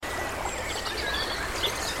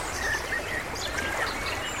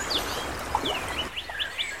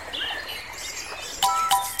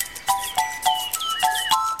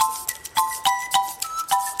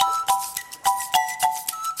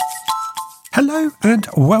Hello and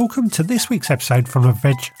welcome to this week's episode from the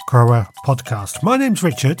Veg Grower Podcast. My name's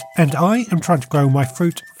Richard and I am trying to grow my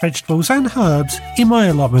fruit, vegetables and herbs in my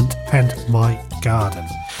allotment and my garden.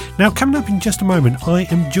 Now, coming up in just a moment, I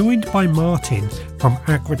am joined by Martin from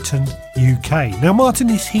Agriton UK. Now,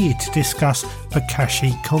 Martin is here to discuss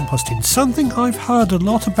Bokashi composting, something I've heard a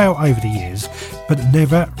lot about over the years but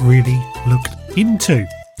never really looked into.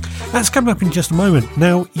 That's coming up in just a moment.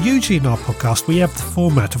 Now, usually in our podcast, we have the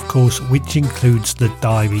format, of course, which includes the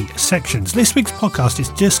diary sections. This week's podcast is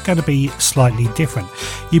just going to be slightly different.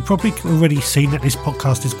 You've probably already seen that this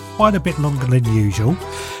podcast is quite a bit longer than usual.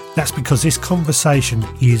 That's because this conversation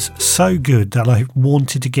is so good that I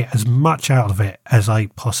wanted to get as much out of it as I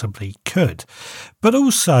possibly could. But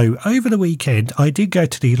also, over the weekend, I did go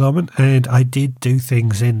to the allotment and I did do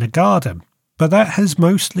things in the garden. But that has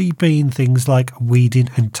mostly been things like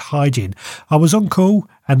weeding and tidying. I was on call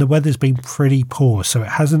and the weather's been pretty poor, so it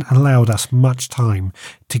hasn't allowed us much time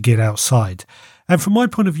to get outside. And from my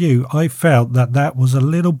point of view, I felt that that was a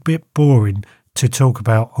little bit boring to talk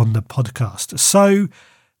about on the podcast. So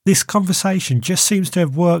this conversation just seems to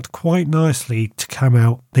have worked quite nicely to come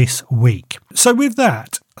out this week. So with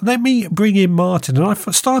that, let me bring in Martin. And I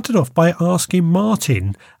started off by asking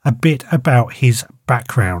Martin a bit about his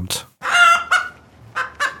background.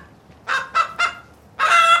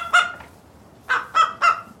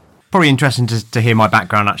 Probably interesting to hear my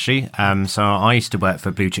background, actually. So I used to work for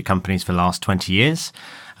blue chip companies for the last 20 years.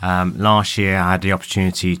 Last year, I had the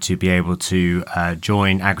opportunity to be able to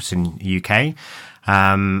join Agriton UK.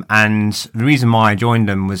 And the reason why I joined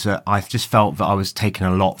them was that I just felt that I was taking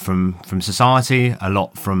a lot from society, a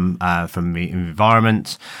lot from the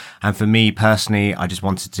environment. And for me personally, I just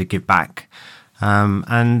wanted to give back.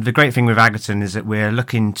 And the great thing with Agriton is that we're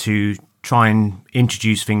looking to try and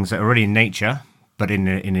introduce things that are already in nature, but in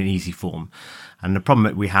an easy form. And the problem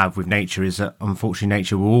that we have with nature is that unfortunately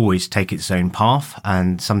nature will always take its own path.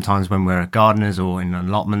 And sometimes when we're gardeners or in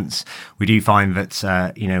allotments, we do find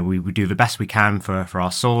that, we do the best we can for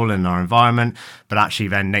our soil and our environment, but actually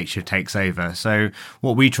then nature takes over. So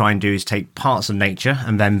what we try and do is take parts of nature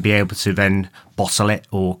and then be able to then bottle it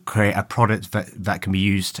or create a product that can be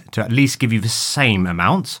used to at least give you the same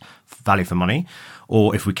amount, value for money,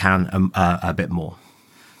 or if we can, a bit more.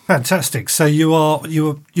 Fantastic. So you're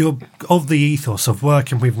of the ethos of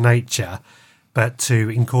working with nature, but to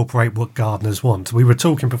incorporate what gardeners want. We were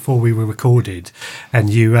talking before we were recorded, and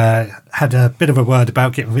you had a bit of a word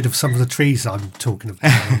about getting rid of some of the trees I'm talking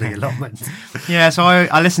about on the allotment. Yeah, so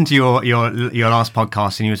I listened to your last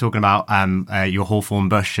podcast, and you were talking about your hawthorn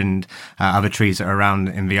bush and other trees that are around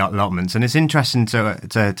in the allotments, and it's interesting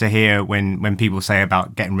to hear when people say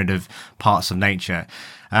about getting rid of parts of nature.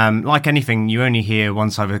 Like anything, you only hear one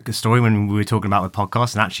side of the story when we were talking about the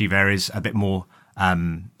podcast, and actually there is a bit more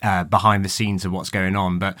behind the scenes of what's going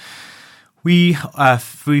on. But we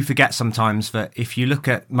forget sometimes that if you look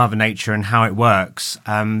at Mother Nature and how it works,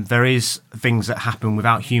 there is things that happen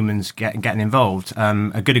without humans getting involved.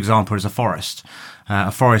 A good example is a forest.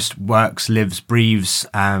 A forest works, lives, breathes,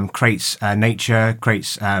 creates nature,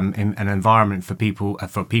 creates an environment for people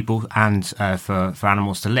and for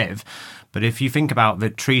animals to live. But if you think about the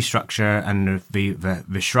tree structure and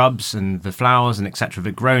the shrubs and the flowers and etc.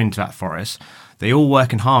 that grow into that forest, they all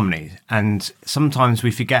work in harmony. And sometimes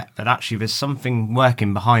we forget that actually there's something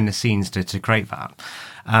working behind the scenes to create that.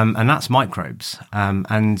 And that's microbes. And,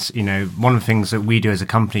 one of the things that we do as a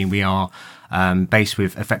company, we are based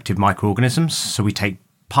with effective microorganisms. So we take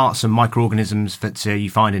parts of microorganisms that you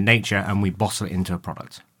find in nature and we bottle it into a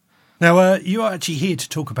product. Now, you are actually here to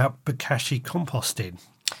talk about Bokashi composting.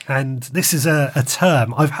 And this is a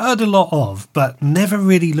term I've heard a lot of, but never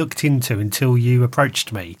really looked into until you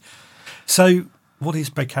approached me. So what is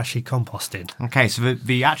Bokashi composting? Okay, so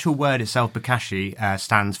the actual word itself, Bokashi,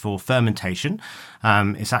 stands for fermentation.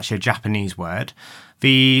 It's actually a Japanese word.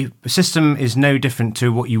 The system is no different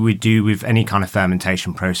to what you would do with any kind of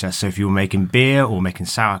fermentation process. So if you were making beer or making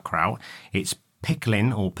sauerkraut, it's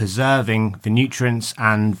pickling or preserving the nutrients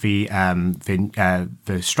and the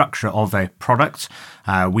structure of a product.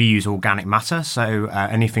 We use organic matter, so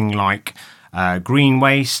anything like green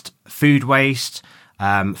waste, food waste,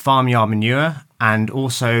 farmyard manure, and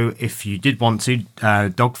also, if you did want to,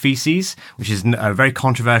 dog feces, which is a very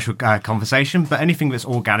controversial conversation, but anything that's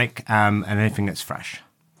organic and anything that's fresh.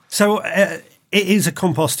 So it is a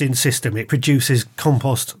composting system. It produces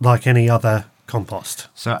compost like any other compost.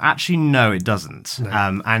 So actually, no, it doesn't.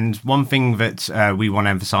 No. And one thing that we want to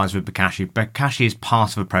emphasize with Bokashi is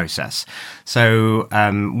part of a process. So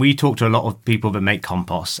we talk to a lot of people that make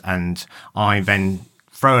compost, and I then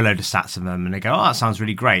throw a load of stats at them and they go, oh, that sounds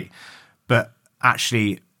really great. But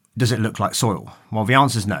actually, does it look like soil? Well, the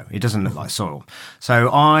answer is no, it doesn't look like soil. So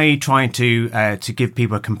I try to give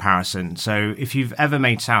people a comparison. So if you've ever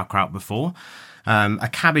made sauerkraut before, a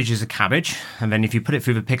cabbage is a cabbage, and then if you put it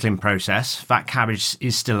through the pickling process, that cabbage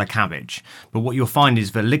is still a cabbage. But what you'll find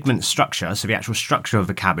is the ligament structure, so the actual structure of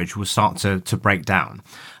the cabbage, will start to break down.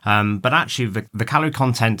 But actually, the calorie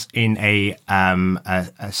content in a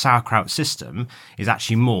sauerkraut system is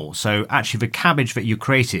actually more. So actually, the cabbage that you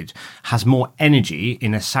created has more energy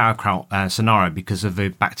in a sauerkraut scenario because of the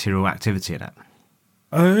bacterial activity in it.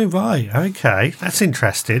 Oh, right. Okay. That's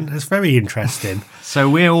interesting. That's very interesting. So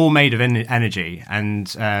we're all made of energy,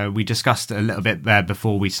 and we discussed a little bit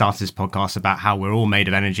before we started this podcast about how we're all made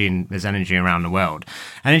of energy and there's energy around the world.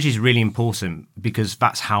 Energy is really important because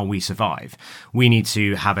that's how we survive. We need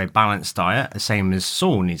to have a balanced diet, the same as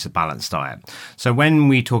soil needs a balanced diet. So when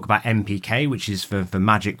we talk about NPK, which is the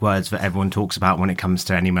magic words that everyone talks about when it comes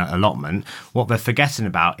to any allotment, what they're forgetting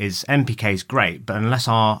about is NPK is great, but unless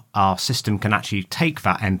our system can actually take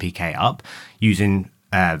that NPK up using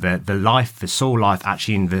the soil life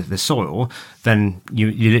actually in the soil, then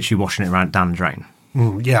you're literally washing it around down the drain.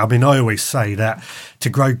 Yeah, I mean, I always say that to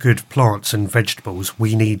grow good plants and vegetables,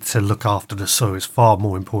 we need to look after the soil. It's far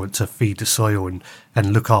more important to feed the soil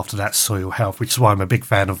and look after that soil health, which is why I'm a big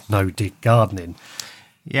fan of no-dig gardening.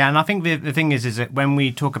 Yeah, and I think the thing is that when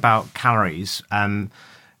we talk about calories,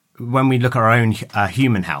 when we look at our own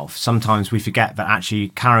human health, sometimes we forget that actually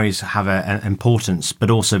calories have an importance,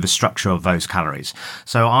 but also the structure of those calories.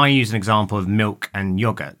 So I use an example of milk and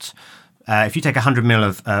yogurt. If you take 100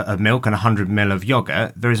 ml of milk and 100 ml of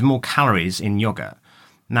yogurt, there is more calories in yogurt.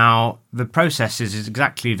 Now, the process is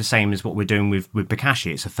exactly the same as what we're doing with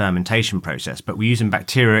Bokashi. It's a fermentation process, but we're using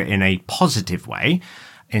bacteria in a positive way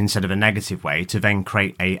instead of a negative way to then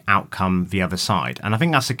create a outcome the other side. And I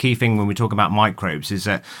think that's the key thing when we talk about microbes is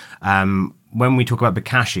that when we talk about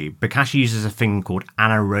Bokashi uses a thing called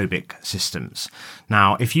anaerobic systems.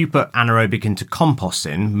 Now, if you put anaerobic into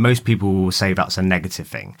composting, most people will say that's a negative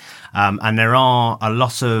thing. And there are a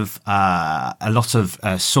lot of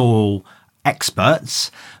soil experts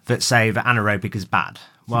that say that anaerobic is bad.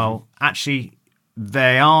 Well, actually,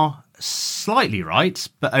 they are slightly right,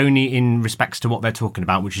 but only in respects to what they're talking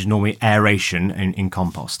about, which is normally aeration in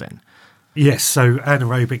composting. Yes, so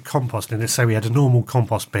anaerobic composting, let's say we had a normal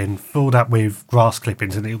compost bin filled up with grass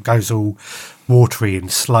clippings and it goes all watery and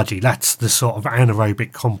sludgy. That's the sort of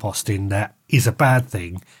anaerobic composting that is a bad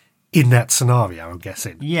thing in that scenario, I'm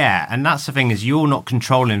guessing. Yeah, and that's the thing is you're not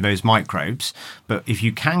controlling those microbes, but if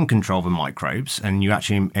you can control the microbes and you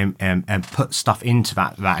actually put stuff into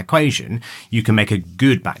that equation, you can make a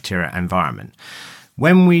good bacteria environment.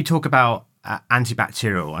 When we talk about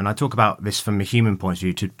antibacterial, and I talk about this from a human point of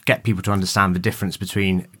view to get people to understand the difference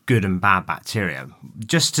between good and bad bacteria,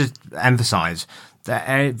 just to emphasize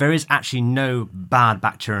that there is actually no bad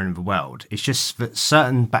bacteria in the world. It's just that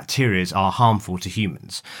certain bacteria are harmful to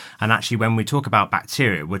humans. And actually, when we talk about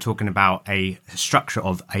bacteria, we're talking about a structure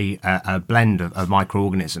of a blend of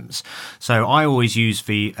microorganisms. So I always use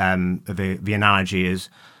the analogy is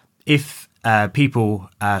if people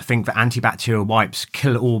think that antibacterial wipes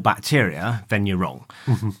kill all bacteria, then you're wrong.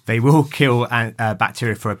 Mm-hmm. They will kill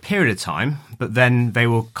bacteria for a period of time, but then they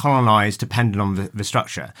will colonize depending on the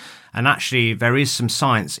structure. And actually, there is some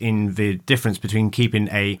science in the difference between keeping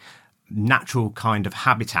a natural kind of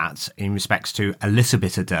habitat in respects to a little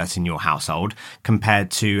bit of dirt in your household compared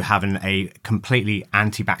to having a completely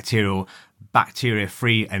antibacterial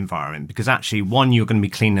bacteria-free environment, because actually, one, you're going to be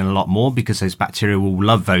cleaning a lot more because those bacteria will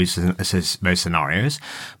love those scenarios,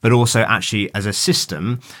 but also actually as a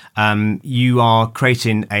system, you are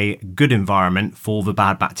creating a good environment for the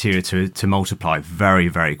bad bacteria to multiply very,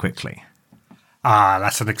 very quickly. Ah,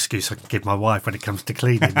 that's an excuse I can give my wife when it comes to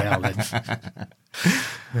cleaning now then.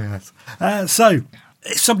 Yes. So,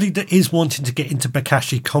 if somebody that is wanting to get into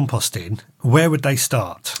Bokashi composting, where would they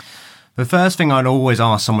start? The first thing I'd always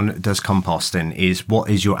ask someone that does composting is, what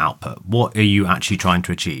is your output? What are you actually trying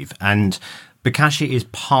to achieve? And Bokashi is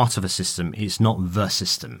part of a system. It's not the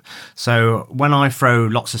system. So when I throw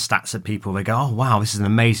lots of stats at people, they go, oh, wow, this is an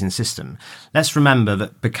amazing system. Let's remember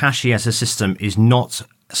that Bokashi as a system is not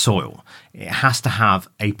soil. It has to have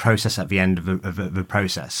a process at the end of the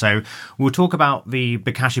process. So we'll talk about the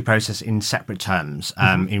Bokashi process in separate terms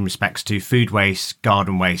in respects to food waste,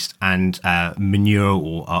 garden waste, and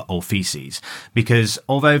manure or feces, because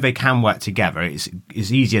although they can work together, it's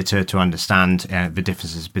easier to understand the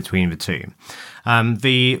differences between the two.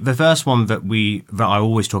 The first one that I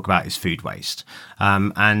always talk about is food waste,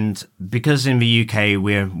 and because in the UK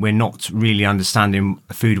we're not really understanding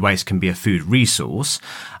food waste can be a food resource.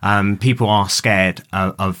 People are scared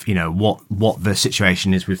of what the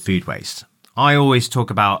situation is with food waste. I always talk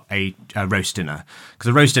about a roast dinner, because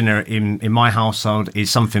a roast dinner in my household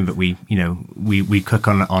is something that we cook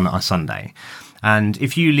on a Sunday. And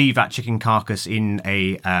if you leave that chicken carcass in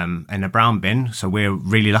a brown bin, so we're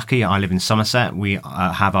really lucky. I live in Somerset. We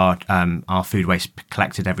have our food waste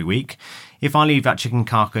collected every week. If I leave that chicken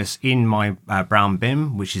carcass in my brown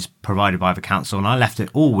bin, which is provided by the council, and I left it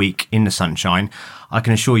all week in the sunshine, I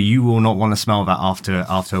can assure you will not want to smell that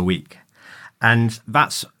after a week. And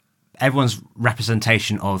that's everyone's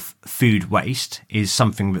representation of food waste is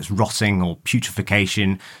something that's rotting or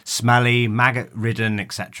putrefaction, smelly, maggot-ridden,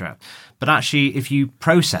 etc. But actually, if you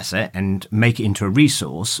process it and make it into a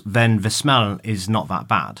resource, then the smell is not that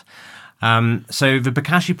bad. So the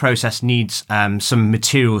Bokashi process needs some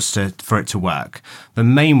materials for it to work. The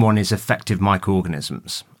main one is effective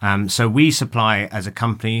microorganisms. So we supply, as a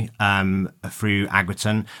company, through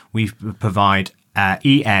Agriton, we provide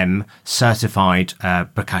EM certified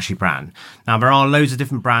Bokashi brand. Now, there are loads of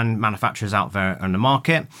different brand manufacturers out there on the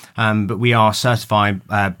market, but we are certified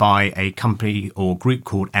by a company or group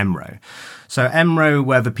called EMRO. So EMRO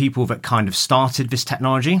were the people that kind of started this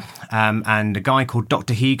technology, and a guy called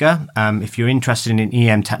Dr. Higa. If you're interested in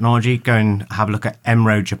EM technology, go and have a look at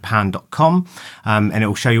emrojapan.com, and it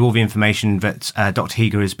will show you all the information that Dr.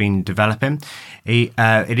 Higa has been developing. It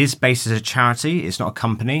is based as a charity. It's not a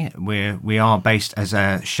company. We are based as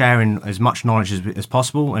sharing as much knowledge as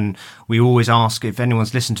possible, and we always ask if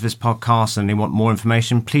anyone's listened to this podcast and they want more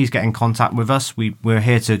information, please get in contact with us. We're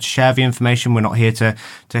here to share the information. We're not here to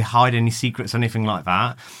hide any secrets, anything like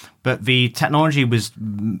that. But the technology was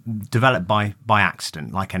developed by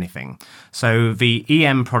accident, like anything. So the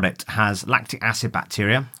EM product has lactic acid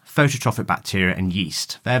bacteria, phototrophic bacteria, and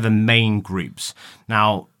yeast. They're the main groups.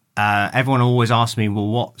 Now, everyone always asks me, well,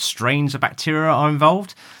 what strains of bacteria are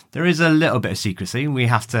involved? There is a little bit of secrecy. We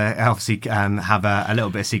have to obviously have a little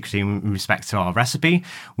bit of secrecy in respect to our recipe.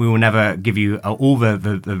 We will never give you all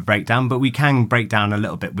the breakdown, but we can break down a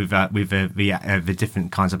little bit with the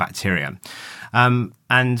different kinds of bacteria.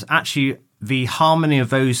 And actually, the harmony of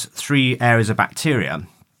those three areas of bacteria,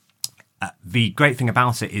 the great thing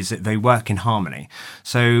about it is that they work in harmony.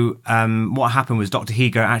 So what happened was Dr.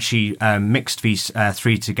 Higa actually mixed these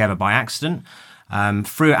three together by accident.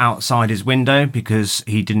 Threw it outside his window because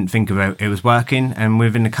he didn't think it was working, and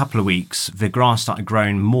within a couple of weeks the grass started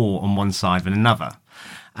growing more on one side than another.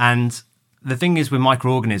 And the thing is, with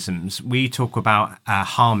microorganisms, we talk about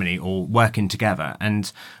harmony or working together,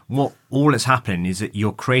 and what all that's happening is that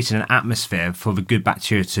you're creating an atmosphere for the good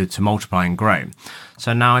bacteria to multiply and grow.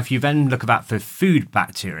 So now if you then look at that for food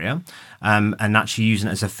bacteria, and actually using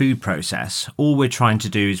it as a food process, all we're trying to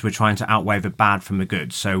do is we're trying to outweigh the bad from the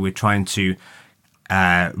good. So we're trying to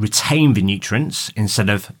retain the nutrients instead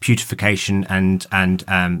of putrefaction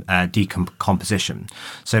and decomposition.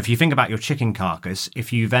 So if you think about your chicken carcass,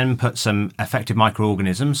 if you then put some effective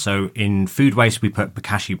microorganisms, so in food waste we put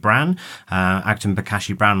Bokashi bran, Agriton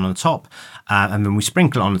Bokashi bran on the top, and then we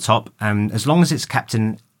sprinkle it on the top, and as long as it's kept in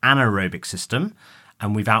an anaerobic system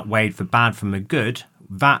and we've outweighed the bad from the good,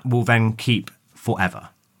 that will then keep forever.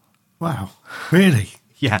 Wow, really?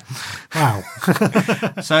 Yeah. Wow.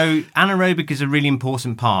 So anaerobic is a really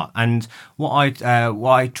important part, and what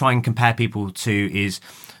I try and compare people to is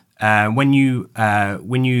when you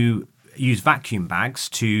use vacuum bags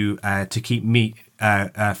to keep meat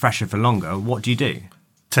fresher for longer, what do?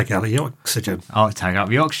 Take out the oxygen. Oh, take out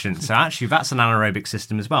the oxygen. So actually, that's an anaerobic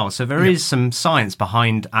system as well. So there is some science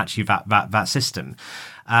behind actually that system.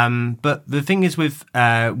 But the thing is with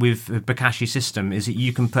the Bokashi system is that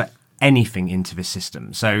you can put anything into this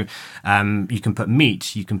system. So you can put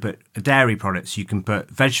meat, you can put dairy products, you can put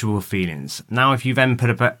vegetable peelings. Now, if you then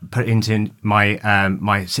put into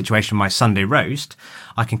my situation, my Sunday roast,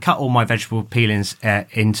 I can cut all my vegetable peelings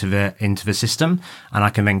into the system, and I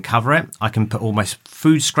can then cover it. I can put all my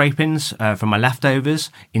food scrapings from my leftovers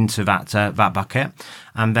into that bucket,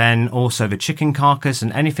 and then also the chicken carcass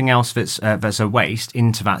and anything else that's a waste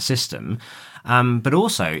into that system. But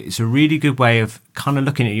also, it's a really good way of kind of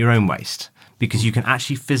looking at your own waste, because you can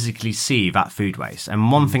actually physically see that food waste.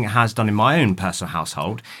 And one thing it has done in my own personal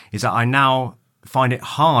household is that I now find it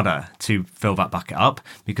harder to fill that bucket up,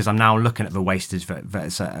 because I'm now looking at the wastage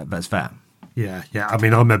that's there. Yeah. I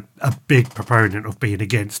mean, I'm a big proponent of being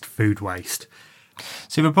against food waste.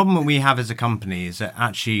 So the problem that we have as a company is that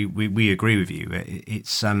actually we agree with you.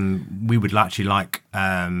 It's we would actually like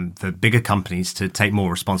the bigger companies to take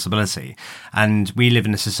more responsibility, and we live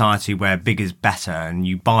in a society where big is better, and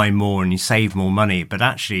you buy more and you save more money. But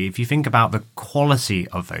actually, if you think about the quality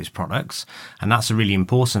of those products, and that's a really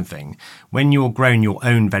important thing, when you're growing your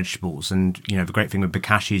own vegetables, and the great thing with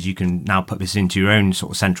Bokashi is you can now put this into your own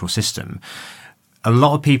sort of central system. A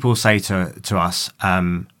lot of people say to us,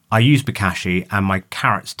 I use Bokashi and my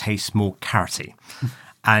carrots taste more carroty.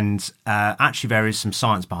 And actually, there is some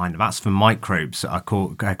science behind it. That's for microbes that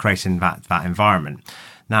are creating that environment.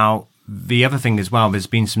 Now, the other thing as well, there's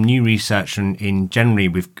been some new research in generally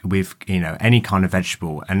with any kind of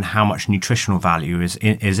vegetable and how much nutritional value is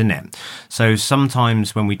in it. So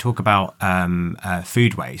sometimes when we talk about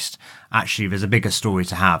food waste, actually there's a bigger story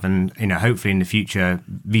to have, and hopefully in the future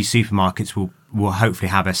these supermarkets will hopefully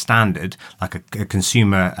have a standard, like a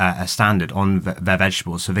consumer a standard on their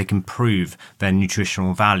vegetables, so they can prove their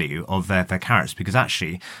nutritional value of their carrots. Because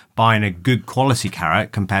actually buying a good quality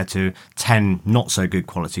carrot compared to 10 not so good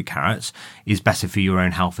quality carrots is better for your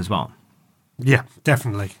own health as well. Yeah,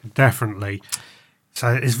 definitely.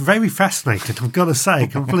 So it's very fascinating, I've got to say,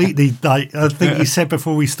 completely. Like I think you said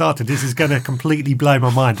before we started, this is going to completely blow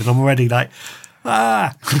my mind, and I'm already like,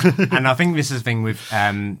 And I think this is the thing with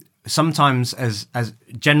sometimes as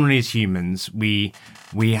generally as humans, we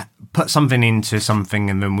put something into something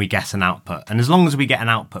and then we get an output. And as long as we get an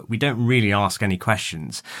output, we don't really ask any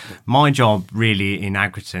questions. My job really in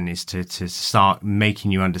Agriton is to start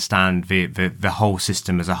making you understand the whole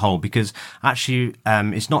system as a whole, because actually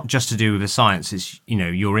it's not just to do with the science, it's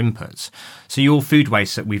your inputs. So your food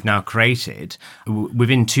waste that we've now created,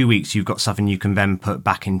 within 2 weeks you've got something you can then put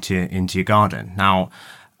back into your garden. Now,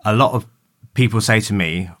 a lot of people say to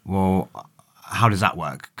me, well, how does that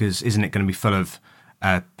work? Because isn't it going to be full of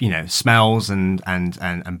smells and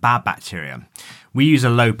bad bacteria? We use a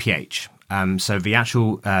low pH. So the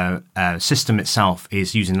actual system itself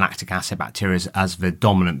is using lactic acid bacteria as the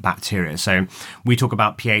dominant bacteria. So we talk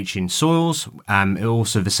about pH in soils,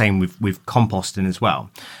 also the same with composting as well.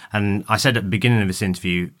 And I said at the beginning of this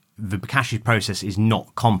interview, the Bokashi process is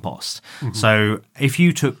not compost. Mm-hmm. So if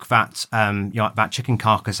you took that that chicken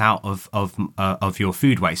carcass out of your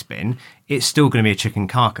food waste bin, it's still going to be a chicken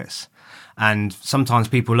carcass. And sometimes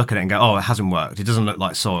people look at it and go, oh, it hasn't worked. It doesn't look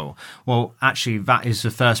like soil. Well, actually, that is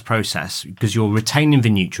the first process, because you're retaining the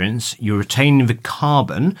nutrients, you're retaining the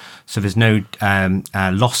carbon, so there's no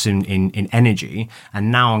loss in energy.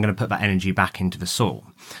 And now I'm going to put that energy back into the soil.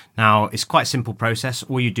 Now, it's quite a simple process.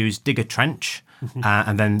 All you do is dig a trench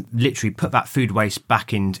and then literally put that food waste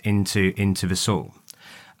back into the soil.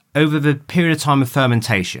 Over the period of time of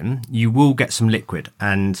fermentation, you will get some liquid,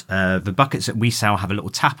 and the buckets that we sell have a little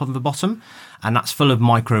tap on the bottom, and that's full of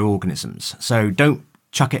microorganisms. So don't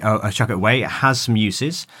chuck it away. It has some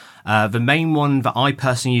uses. The main one that I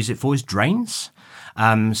personally use it for is drains.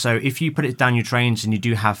 So if you put it down your drains and you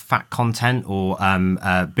do have fat content or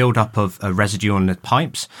build up of residue on the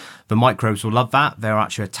pipes, the microbes will love that. They'll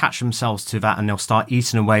actually attach themselves to that and they'll start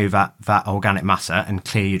eating away that organic matter and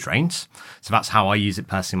clear your drains. So that's how I use it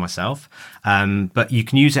personally myself. But you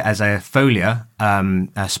can use it as a foliar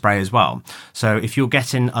spray as well. So if you're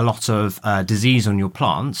getting a lot of disease on your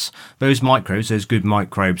plants, those microbes, those good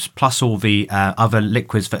microbes, plus all the other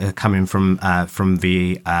liquids that are coming from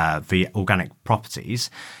the organic properties,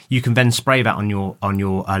 you can then spray that on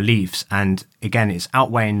your leaves, and again, it's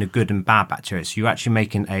outweighing the good and bad bacteria. So you're actually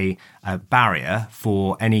making a barrier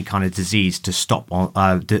for any kind of disease to stop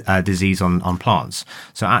disease on plants.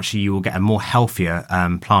 So actually, you will get a more healthier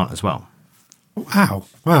plant as well. Wow.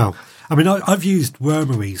 I mean, I've used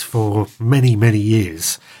wormeries for many, many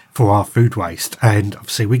years for our food waste, and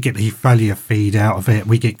obviously we get the foliar feed out of it,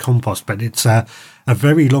 we get compost, but it's a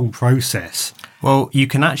very long process. Well, you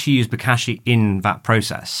can actually use Bokashi in that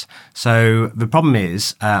process. So the problem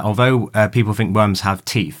is, although people think worms have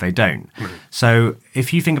teeth, they don't. Mm-hmm. So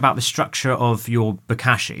if you think about the structure of your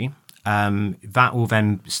Bokashi, that will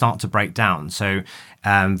then start to break down. So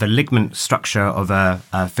the ligament structure of a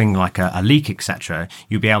thing like a leek, etc.,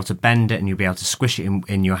 you'll be able to bend it and you'll be able to squish it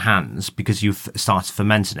in your hands because you've started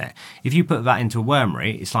fermenting it. If you put that into a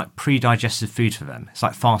wormery, it's like pre-digested food for them. It's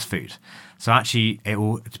like fast food. So actually, it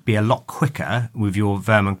will be a lot quicker with your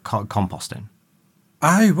vermin composting.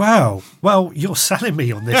 Oh, wow. Well, you're selling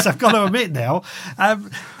me on this, I've got to admit now.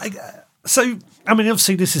 So, I mean,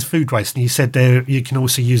 obviously this is food waste, and you said there you can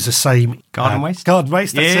also use the same... Garden waste? Garden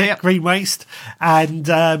waste, that's it, green waste, and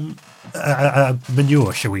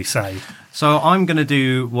manure, shall we say. So I'm going to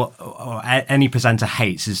do what any presenter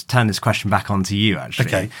hates, is turn this question back onto you, actually.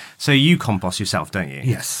 Okay. So you compost yourself, don't you?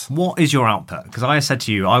 Yes. What is your output? Because I said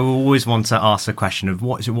to you, I will always want to ask the question of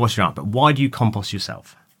what's your output? Why do you compost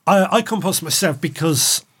yourself? I compost myself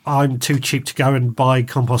because I'm too cheap to go and buy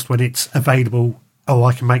compost when it's available. Oh,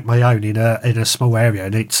 I can make my own in a small area,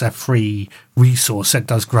 and it's a free resource that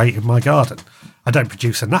does great in my garden. I don't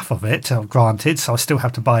produce enough of it, granted, so I still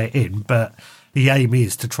have to buy it in, but the aim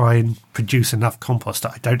is to try and produce enough compost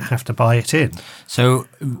that I don't have to buy it in. So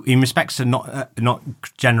in respects to not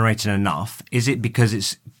generating enough, is it because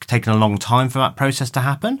it's taken a long time for that process to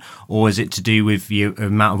happen, or is it to do with the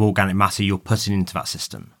amount of organic matter you're putting into that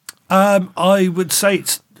system? I would say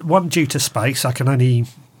it's one, due to space. I can only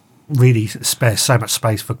really spare so much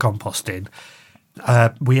space for composting.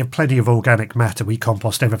 We have plenty of organic matter. We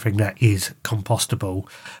compost everything that is compostable.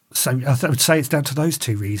 So I would say it's down to those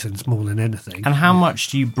two reasons more than anything. And how much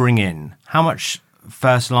do you bring in? How much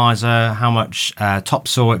fertilizer, how much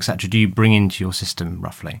topsoil, etc., do you bring into your system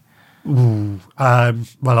roughly? Well,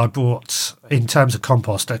 I bought, in terms of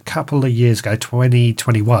compost, a couple of years ago,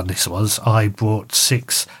 2021 this was, I bought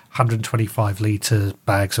 625 litre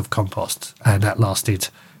bags of compost, and that lasted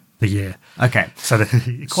the year. Okay. So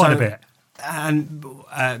quite a bit. And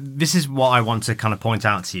this is what I want to kind of point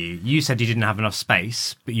out to you. You said you didn't have enough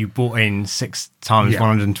space, but you brought in 6 times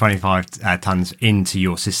 125 tons into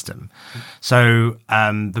your system. So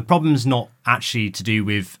the problem's not actually to do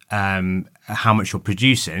with how much you're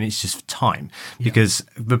producing, it's just time. Because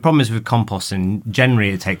the problem is with composting, generally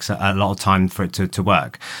it takes a lot of time for it to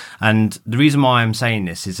work. And the reason why I'm saying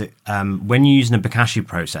this is that when you're using a Bokashi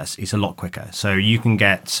process, it's a lot quicker. So you can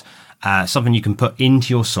get something you can put into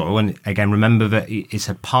your soil, and again, remember that it's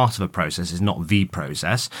a part of a process, it's not the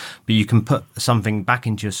process, but you can put something back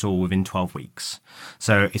into your soil within 12 weeks.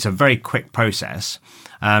 So it's a very quick process.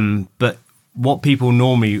 But what people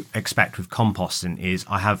normally expect with composting is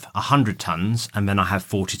I have 100 tons and then I have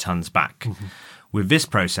 40 tons back. Mm-hmm. With this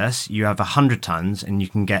process, you have 100 tons and you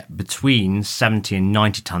can get between 70 and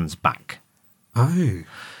 90 tons back. Oh.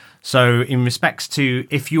 So in respects to,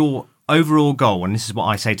 if your overall goal, and this is what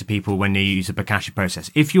I say to people when they use a Bokashi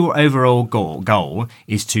process, if your overall goal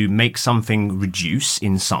is to make something reduce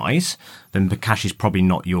in size, then Bokashi is probably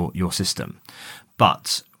not your system.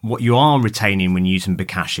 But what you are retaining when using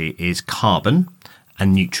Bokashi is carbon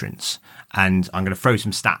and nutrients. And I'm going to throw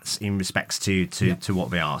some stats in respects to what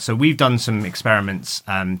they are. So we've done some experiments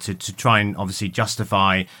to try and obviously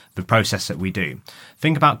justify the process that we do.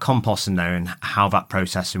 Think about composting though and how that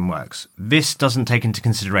processing works. This doesn't take into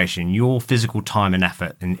consideration your physical time and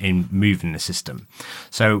effort in moving the system.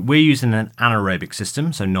 So we're using an anaerobic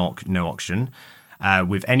system, so no oxygen.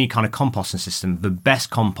 With any kind of composting system, the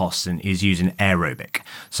best composting is using aerobic.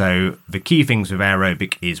 So the key things with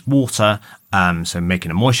aerobic is water, so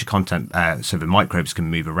making a moisture content so the microbes can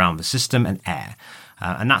move around the system, and air.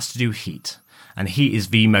 And that's to do with heat. And heat is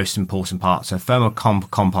the most important part. So thermal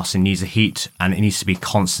composting needs a heat, and it needs to be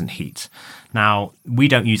constant heat. Now, we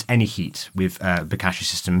don't use any heat with Bokashi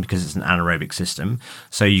system because it's an anaerobic system.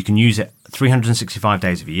 So you can use it 365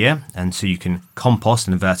 days of the year. And so you can compost,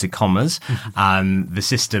 in inverted commas, the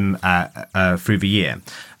system through the year.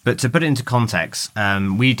 But to put it into context,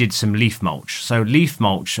 we did some leaf mulch. So leaf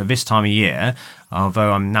mulch at this time of year,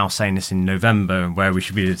 although I'm now saying this in November, where we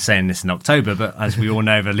should be saying this in October, but as we all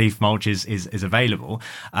know, the leaf mulch is available,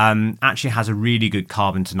 actually has a really good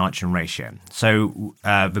carbon to nitrogen ratio. So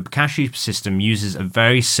the Bokashi system uses a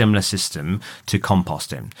very similar system to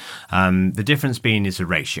composting. The difference being is the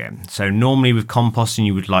ratio. So normally with composting,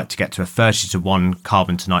 you would like to get to a 30-to-1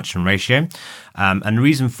 carbon to nitrogen ratio. And the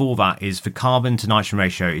reason for that is the carbon to nitrogen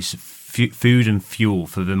ratio is food and fuel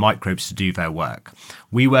for the microbes to do their work.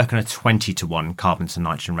 We work on a 20-to-1 carbon to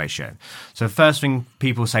nitrogen ratio. So the first thing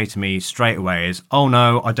people say to me straight away is, oh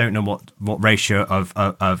no, I don't know what ratio of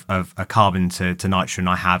a carbon to nitrogen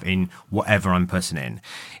I have in whatever I'm putting in.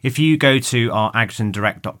 If you go to our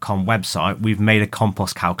agrtondirect.com website, we've made a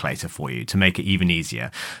compost calculator for you to make it even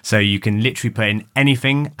easier. So you can literally put in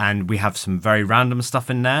anything, and we have some very random stuff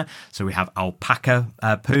in there. So we have alpaca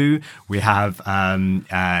poo, we have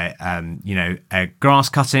grass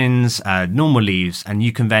cuttings, normal leaves, and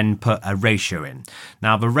you can then put a ratio in.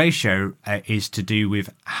 Now, the ratio is to do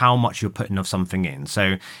with how much you're putting of something in.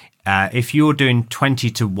 So if you're doing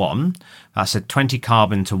 20-to-1, that's a 20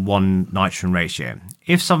 carbon to 1 nitrogen ratio.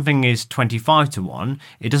 If something is 25-to-1,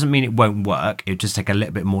 it doesn't mean it won't work. It'll just take a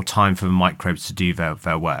little bit more time for the microbes to do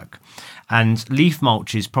their work. And leaf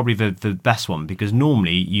mulch is probably the best one, because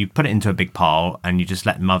normally you put it into a big pile and you just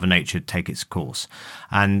let Mother Nature take its course.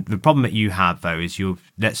 And the problem that you have, though, is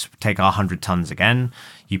let's take our 100 tons again.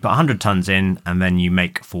 you put 100 tons in and then you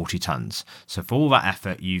make 40 tons. So for all that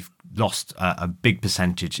effort, you've lost a big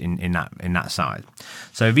percentage in that side.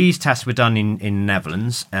 So these tests were done in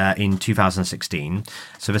Netherlands in 2016.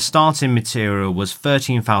 So the starting material was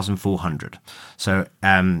 13,400. So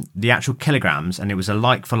the actual kilograms, and it was a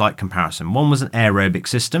like-for-like comparison. One was an aerobic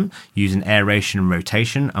system using aeration and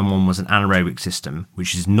rotation, and one was an anaerobic system,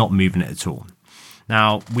 which is not moving it at all.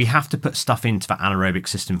 Now, we have to put stuff into that anaerobic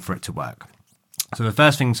system for it to work. So the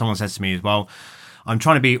first thing someone says to me is, well, I'm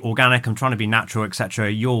trying to be organic, I'm trying to be natural,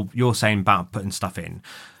 etc. You're saying about putting stuff in.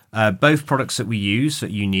 Both products that we use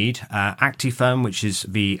that you need, Actifirm, which is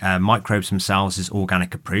the microbes themselves, is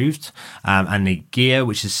organic approved, and the gear,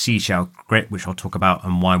 which is seashell grit, which I'll talk about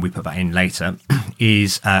and why we put that in later,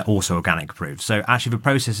 is also organic approved. So actually the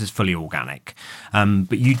process is fully organic,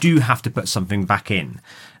 but you do have to put something back in.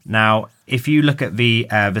 Now, if you look at the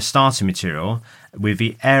starting material, with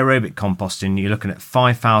the aerobic composting, you're looking at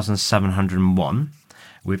 5,701.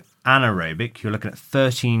 With anaerobic, you're looking at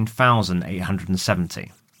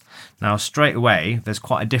 13,870. Now, straight away, there's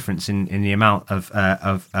quite a difference in the amount of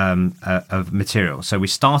material. So we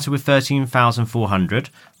started with 13,400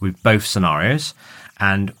 with both scenarios,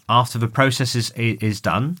 and after the process is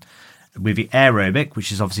done, with the aerobic,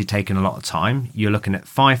 which is obviously taking a lot of time, you're looking at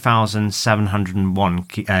 5,701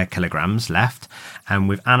 kilograms left, and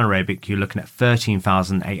with anaerobic, you're looking at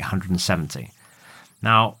 13,870.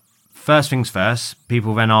 Now, first things first,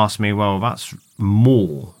 people then ask me, well, that's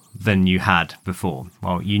more than you had before.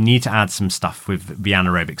 Well, you need to add some stuff with the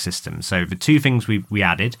anaerobic system. So the two things we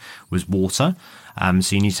added was water.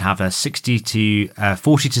 So you need to have a 40 to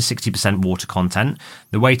 60% water content.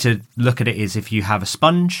 The way to look at it is if you have a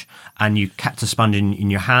sponge and you kept a sponge in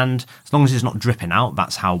your hand, as long as it's not dripping out,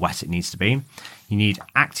 that's how wet it needs to be. You need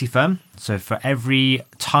Actifirm. So for every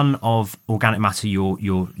ton of organic matter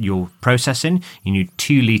you're processing, you need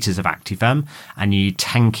 2 litres of Actifirm, and you need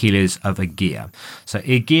 10 kilos of Aegir. So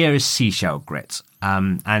Aegir is seashell grit,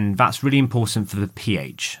 and that's really important for the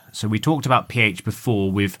pH. So we talked about pH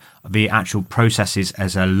before with the actual processes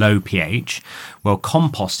as a low pH. Well,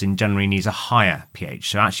 composting generally needs a higher pH.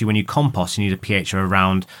 So actually when you compost, you need a pH of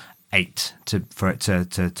around 8 for it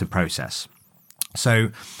to process.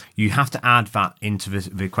 So you have to add that into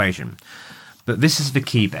the equation. But this is the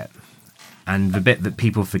key bit, and the bit that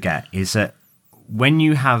people forget is that when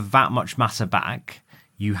you have that much matter back,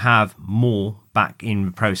 you have more back in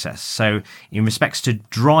the process. So in respects to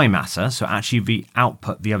dry matter, so actually the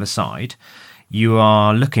output the other side, you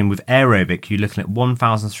are looking with aerobic, you're looking at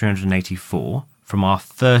 1,384 from our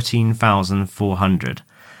 13,400.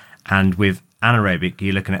 And with anaerobic,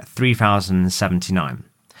 you're looking at 3,079.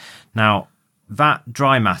 Now, that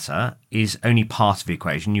dry matter is only part of the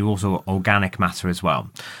equation. You also got organic matter as well.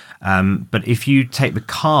 But if you take the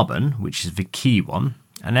carbon, which is the key one,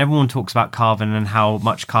 and everyone talks about carbon and how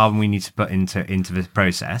much carbon we need to put into this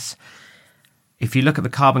process. If you look at the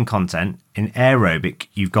carbon content, in aerobic,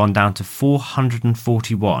 you've gone down to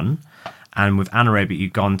 441, and with anaerobic,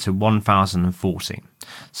 you've gone to 1,040.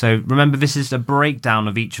 So remember, this is a breakdown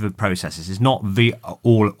of each of the processes. It's not the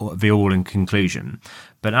all in conclusion,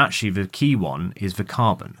 but actually the key one is the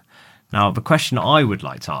carbon. Now, the question I would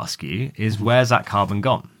like to ask you is, where's that carbon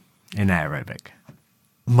gone in aerobic?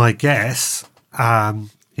 My guess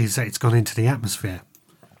is that it's gone into the atmosphere.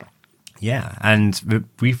 Yeah, and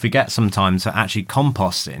we forget sometimes that actually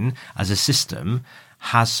composting as a system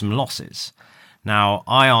has some losses. Now,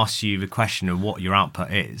 I asked you the question of what your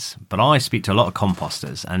output is, but I speak to a lot of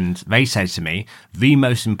composters, and they say to me, the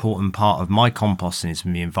most important part of my composting is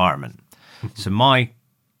from the environment. So my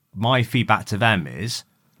feedback to them is,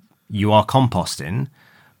 you are composting,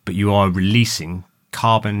 but you are releasing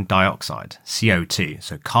carbon dioxide, CO2,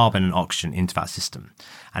 so carbon and oxygen into that system.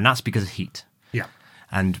 And that's because of heat. Yeah.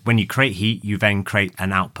 And when you create heat, you then create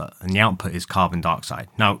an output, and the output is carbon dioxide.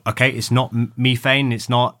 Now, okay, it's not methane, it's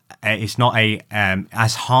not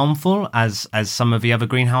as harmful as some of the other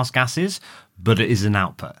greenhouse gases, but it is an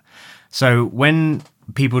output. So when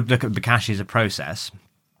people look at Bokashi as a process,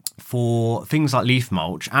 for things like leaf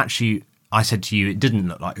mulch, actually, I said to you, it didn't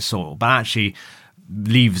look like soil, but actually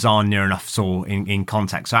leaves are near enough soil in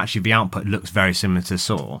contact. So actually the output looks very similar to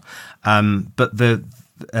soil. But the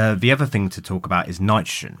other thing to talk about is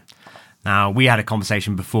nitrogen. Now, we had a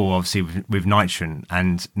conversation before, obviously, with nitrogen,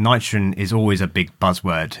 and nitrogen is always a big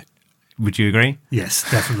buzzword Would you agree? Yes,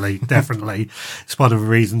 definitely, definitely. It's one of the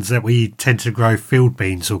reasons that we tend to grow field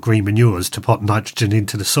beans or green manures to put nitrogen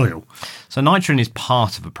into the soil. So nitrogen is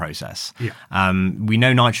part of a process. Yeah. We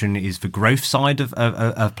know nitrogen is the growth side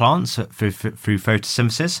of plants through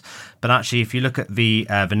photosynthesis, but actually, if you look at the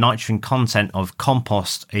nitrogen content of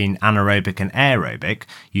compost in anaerobic and aerobic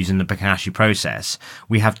using the Bokashi process,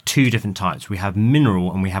 we have two different types. We have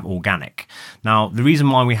mineral and we have organic. Now, the reason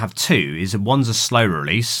why we have two is that one's a slow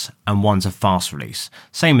release and one's a fast release.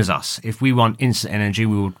 Same as us. If we want instant energy,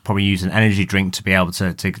 we will probably use an energy drink to be able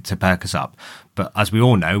to perk us up. But as we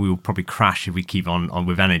all know, we will probably crash if we keep on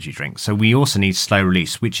with energy drinks. So we also need slow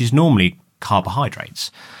release, which is normally carbohydrates.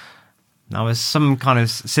 Now, there's some kind of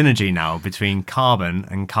synergy now between carbon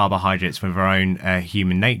and carbohydrates with our own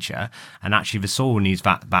human nature, and actually the soil needs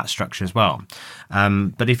that structure as well.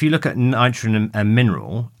 But if you look at nitrogen and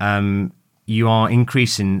mineral, you are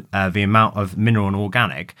increasing the amount of mineral and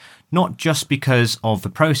organic, not just because of the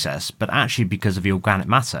process, but actually because of the organic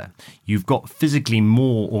matter. You've got physically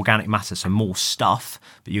more organic matter, so more stuff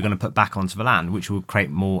that you're going to put back onto the land, which will create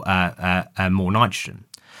more nitrogen.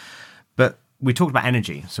 But we talked about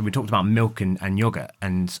energy, so we talked about milk and yogurt,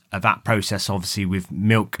 and that process, obviously, with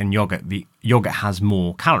milk and yogurt, the yogurt has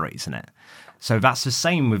more calories in it. So that's the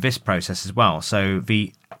same with this process as well. So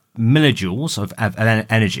the millijoules of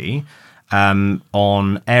energy on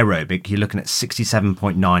aerobic, you're looking at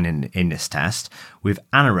 67.9 in this test. With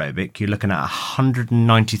anaerobic, you're looking at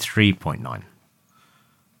 193.9.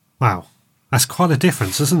 Wow, that's quite a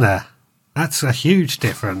difference, isn't there? That's a huge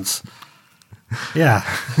difference. Yeah.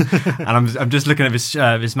 And I'm just looking at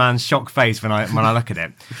this man's shocked face when I look at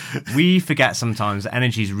it. We forget sometimes that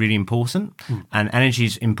energy is really important, and energy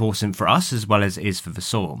is important for us as well as it is for the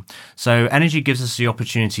soil. So energy gives us the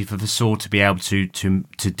opportunity for the soil to be able to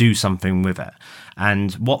do something with it.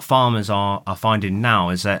 And what farmers are finding now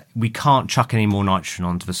is that we can't chuck any more nitrogen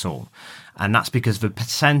onto the soil. And that's because the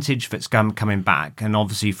percentage that's coming back, and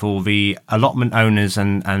obviously for the allotment owners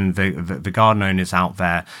and the garden owners out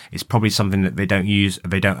there, it's probably something that they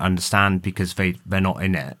don't understand because they're not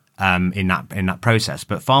in it. In that process,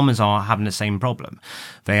 but farmers are having the same problem.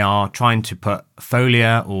 They are trying to put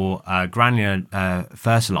foliar or granular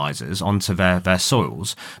fertilizers onto their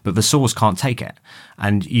soils, but the soils can't take it,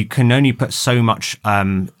 and you can only put so much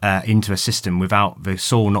into a system without the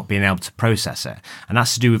soil not being able to process it, and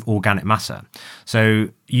that's to do with organic matter. So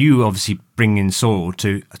you obviously bring in soil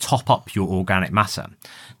to top up your organic matter.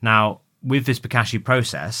 Now, with this Bokashi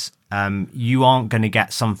process, you aren't going to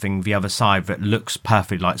get something the other side that looks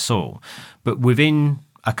perfectly like soil. But within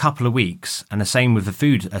a couple of weeks, and the same with the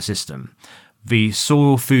food system, the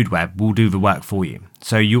soil food web will do the work for you.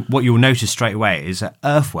 So what you'll notice straight away is that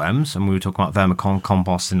earthworms, and we were talking about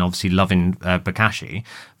vermicompost and obviously loving Bokashi,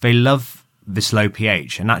 they love this low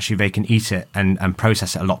pH, and actually they can eat it and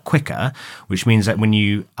process it a lot quicker, which means that when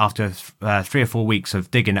you, after 3 or 4 weeks of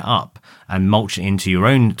digging it up and mulch it into your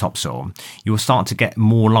own topsoil, you will start to get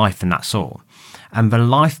more life in that soil. And the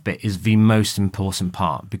life bit is the most important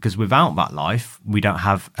part, because without that life, we don't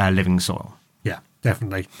have living soil. Yeah,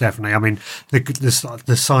 definitely. I mean,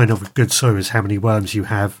 the sign of a good soil is how many worms you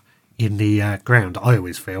have in the ground, I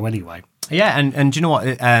always feel anyway. Yeah, and do you know what?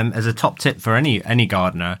 As a top tip for any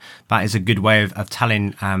gardener, that is a good way of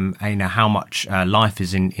telling how much life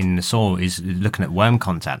is in the soil, is looking at worm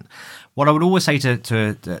content. What I would always say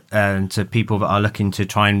to people that are looking to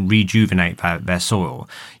try and rejuvenate their soil,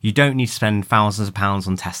 you don't need to spend thousands of pounds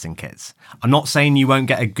on testing kits. I'm not saying you won't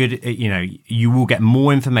get a good, you will get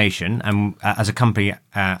more information. And as a company,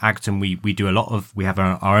 Agton, we do a lot of, we have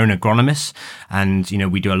our own agronomists, and,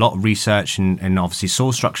 we do a lot of research and obviously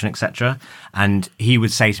soil structure, etc. And he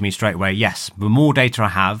would say to me straight away, yes, the more data I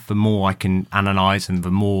have, the more I can analyze and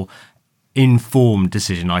the more informed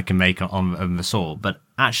decision I can make on the soil. But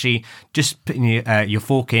actually, just putting your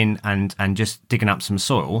fork in and just digging up some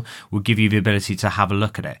soil will give you the ability to have a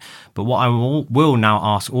look at it. But what I will now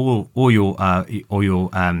ask all your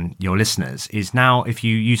listeners is, now if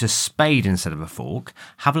you use a spade instead of a fork,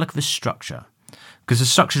 have a look at the structure, because the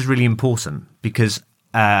structure is really important. Because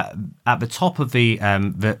at the top of the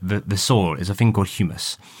soil is a thing called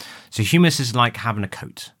humus. So humus is like having a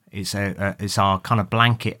coat. It's our kind of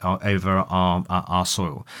blanket over our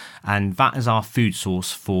soil, and that is our food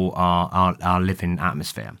source for our living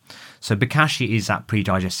atmosphere. So Bokashi is that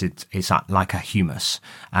pre-digested, it's that like a humus,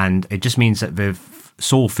 and it just means that the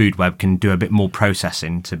soil food web can do a bit more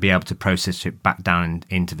processing to be able to process it back down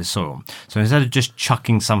into the soil. So instead of just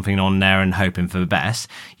chucking something on there and hoping for the best,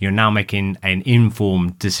 you're now making an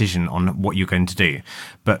informed decision on what you're going to do.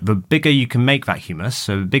 But the bigger you can make that humus,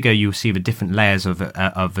 so the bigger you'll see the different layers of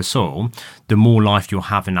the soil, the more life you'll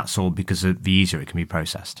have in that soil, because the easier it can be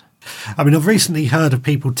processed. I mean, I've recently heard of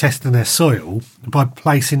people testing their soil by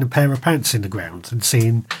placing a pair of pants in the ground and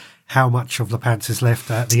seeing how much of the pants is left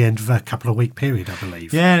at the end of a couple of week period, I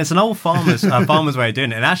believe. Yeah, and it's an old farmer's way of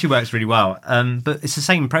doing it. It actually works really well. But it's the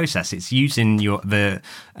same process. It's using the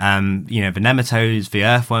nematodes, the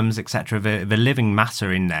earthworms, etc., the living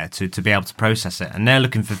matter in there to be able to process it. And they're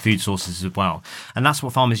looking for food sources as well. And that's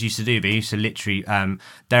what farmers used to do. They used to literally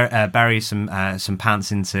bury some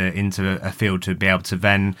pants into a field to be able to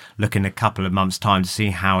then look in a couple of months' time to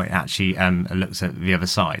see how it actually looks at the other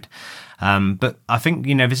side. But I think,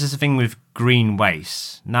 this is the thing with green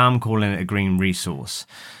waste. Now I'm calling it a green resource.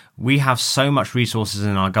 We have so much resources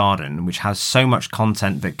in our garden, which has so much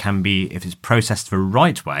content that can be, if it's processed the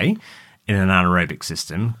right way in an anaerobic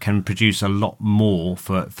system, can produce a lot more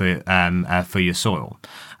for your soil.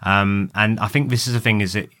 And I think this is the thing,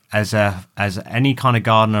 is it as any kind of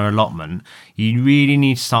garden or allotment, you really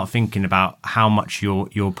need to start thinking about how much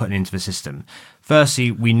you're putting into the system.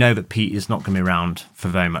 Firstly, we know that peat is not going to be around for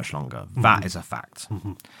very much longer. Mm-hmm. That is a fact.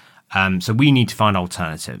 Mm-hmm. So we need to find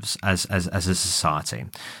alternatives as a society.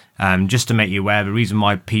 Just to make you aware, the reason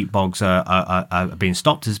why peat bogs are being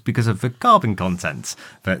stopped is because of the carbon content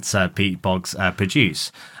that peat bogs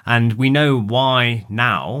produce. And we know why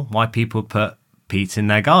people put peat in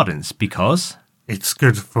their gardens, because it's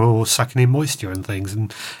good for sucking in moisture and things,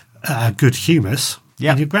 and good humus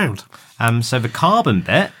in your ground. So the carbon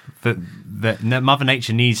bit that Mother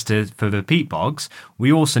Nature needs for the peat bogs,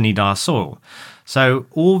 we also need our soil. So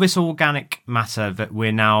all this organic matter that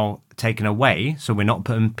we're now taking away, so we're not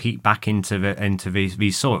putting peat back into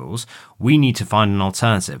these soils, we need to find an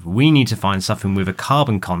alternative. We need to find something with a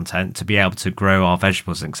carbon content to be able to grow our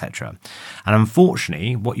vegetables, etc. And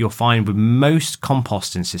unfortunately, what you'll find with most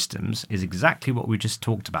composting systems is exactly what we just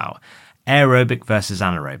talked about: aerobic versus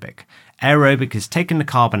anaerobic. Aerobic is taking the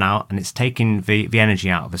carbon out and it's taking the energy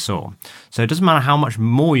out of the soil. So it doesn't matter how much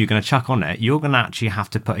more you're going to chuck on it, you're going to actually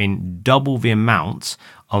have to put in double the amount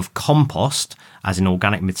of compost as an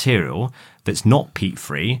organic material that's not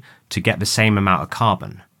peat-free to get the same amount of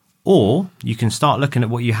carbon. Or you can start looking at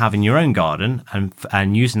what you have in your own garden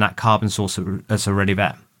and using that carbon source that's already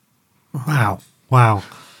there. Wow.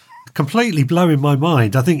 Completely blowing my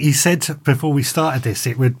mind. I think he said before we started this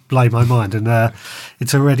it would blow my mind, and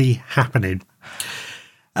it's already happening.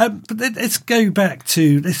 But let's go back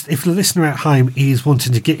to this. If the listener at home is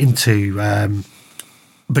wanting to get into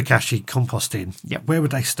Bokashi composting, where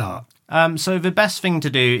would they start? So the best thing to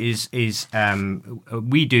do is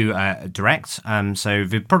we do direct. So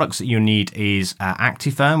the products that you'll need is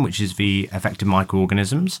Actifirm, which is the effective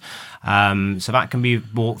microorganisms. So that can be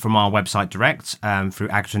bought from our website direct through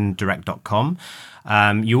agridirect.com.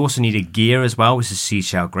 You also need a gear as well, which is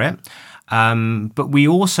seashell grit. But we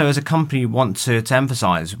also, as a company, want to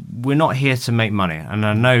emphasize we're not here to make money. And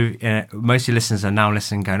I know most of your listeners are now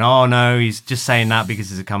listening going, oh no, he's just saying that because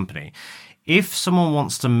he's a company. If someone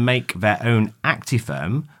wants to make their own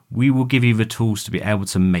Actifirm, we will give you the tools to be able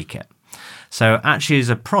to make it. So actually, as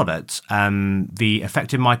a product, the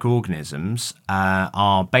effective microorganisms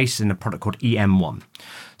are based in a product called EM1.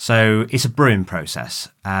 So it's a brewing process.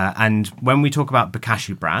 And when we talk about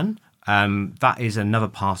Bokashi bran, that is another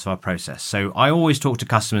part of our process. So I always talk to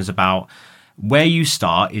customers about where you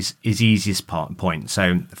start is easiest point.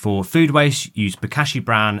 So for food waste, use Bokashi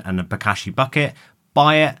bran and a Bokashi bucket,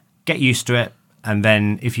 buy it, get used to it, and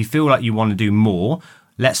then if you feel like you want to do more,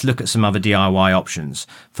 let's look at some other DIY options.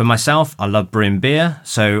 For myself, I love brewing beer,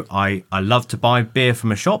 so I love to buy beer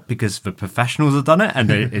from a shop because the professionals have done it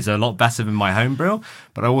and it is a lot better than my home brew.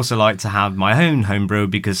 But I also like to have my own home brew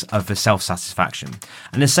because of the self-satisfaction.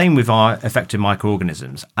 And the same with our effective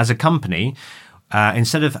microorganisms. As a company,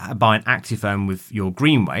 instead of buying Actifirm with your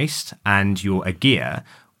green waste and your gear,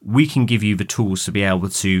 we can give you the tools to be able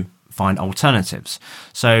to find alternatives.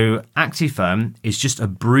 So Actifirm is just a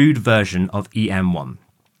brewed version of EM1.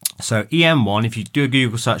 So EM1, if you do a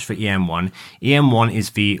Google search for EM1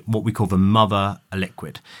 is what we call the mother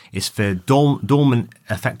liquid. It's for dormant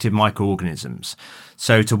effective microorganisms.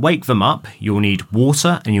 So to wake them up, you'll need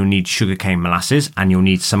water and you'll need sugarcane molasses and you'll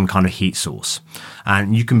need some kind of heat source.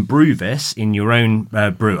 And you can brew this in your own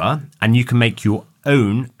brewer and you can make your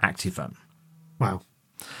own Actifirm. Wow.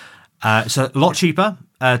 So a lot cheaper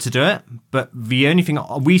to do it, but the only thing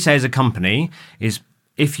we say as a company is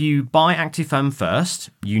if you buy Actifirm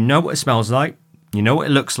first, you know what it smells like, You know what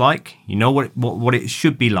it looks like. You know what it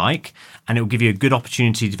should be like, and it will give you a good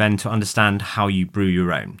opportunity then to understand how you brew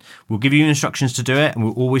your own. We'll give you instructions to do it, and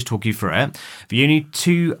we'll always talk you through it. The only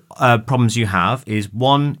two problems you have is,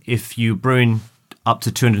 one, if you're brewing up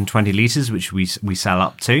to 220 litres, which we sell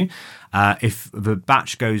up to, if the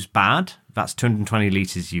batch goes bad, that's 220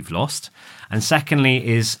 litres you've lost. And secondly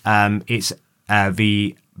is it's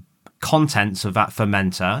the contents of that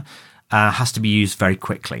fermenter has to be used very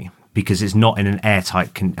quickly, because it's not in an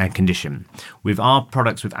airtight condition. With our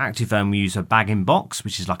products with Actifirm, we use a bag-in-box,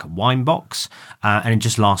 which is like a wine box, and it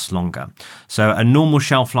just lasts longer. So a normal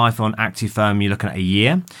shelf life on Actifirm, you're looking at a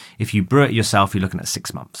year. If you brew it yourself, you're looking at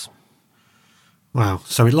 6 months. Wow,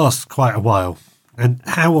 so it lasts quite a while. And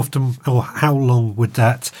how often or how long would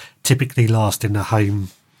that typically last in the home?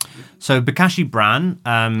 So Bokashi bran,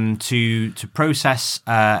 to process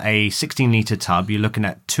a 16-litre tub, you're looking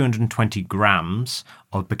at 220 grams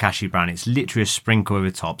of Bokashi bran. It's literally a sprinkle over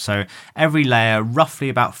the top. So every layer, roughly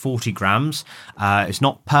about 40 grams. It's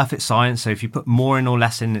not perfect science, so if you put more in or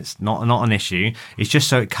less in, it's not an issue. It's just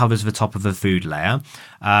so it covers the top of the food layer.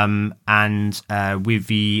 And with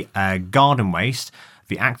the garden waste,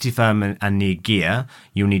 the Actifirm and the Aegea,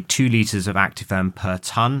 you'll need 2 litres of Actifirm per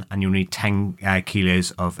tonne, and you'll need 10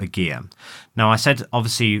 kilos of Aegea. Now, I said,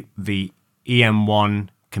 obviously, the EM1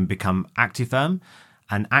 can become Actifirm,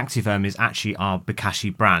 and Actifirm is actually our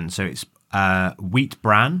Bokashi bran. So it's wheat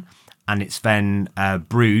bran, and it's then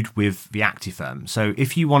brewed with the Actifirm. So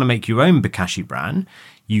if you want to make your own Bokashi bran,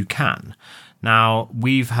 you can. Now,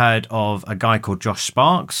 we've heard of a guy called Josh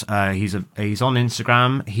Sparks. He's on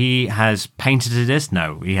Instagram. He has painted this.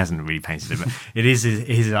 No, he hasn't really painted it, but it is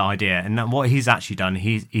his idea. And what he's actually done,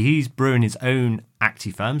 he's brewing his own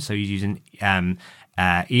Actifirm. So he's using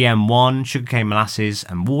EM1, sugarcane molasses,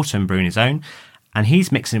 and water, and brewing his own. And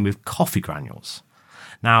he's mixing it with coffee granules.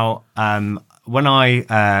 Now, when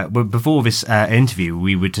before this interview,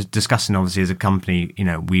 we were discussing, obviously, as a company,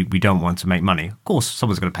 we don't want to make money. Of course,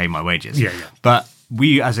 someone's going to pay my wages. Yeah. But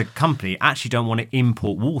we, as a company, actually don't want to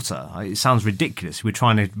import water. It sounds ridiculous. We're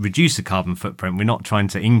trying to reduce the carbon footprint. We're not trying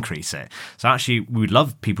to increase it. So actually, we would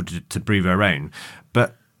love people to brew their own.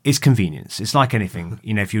 But it's convenience. It's like anything.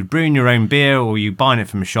 If you're brewing your own beer or you're buying it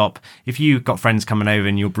from a shop, if you've got friends coming over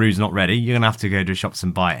and your brew's not ready, you're going to have to go to shops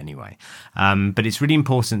and buy it anyway. But it's really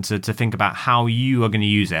important to think about how you are going to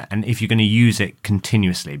use it, and if you're going to use it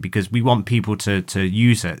continuously, because we want people to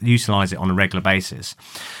utilize it on a regular basis.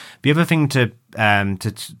 The other thing to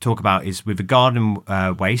talk about is with the garden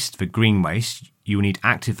waste, the green waste, you will need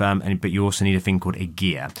Actifirm, but you also need a thing called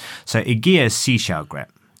Aegea. So Aegea is seashell grit.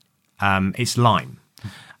 It's lime.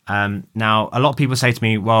 Now, a lot of people say to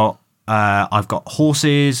me, well, I've got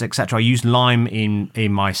horses, etc. I use lime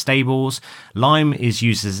in my stables. Lime is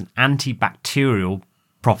used as an antibacterial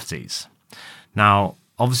properties. Now,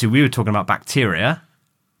 obviously, we were talking about bacteria,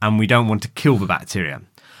 and we don't want to kill the bacteria.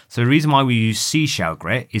 So the reason why we use seashell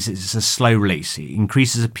grit is it's a slow release. It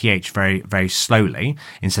increases the pH very, very slowly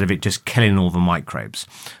instead of it just killing all the microbes.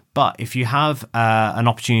 But if you have an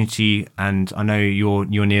opportunity, and I know you're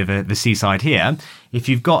near the seaside here, if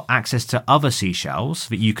you've got access to other seashells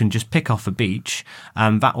that you can just pick off a beach,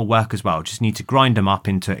 that will work as well. Just need to grind them up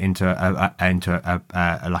into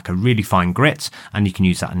like a really fine grit, and you can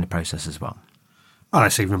use that in the process as well. Oh,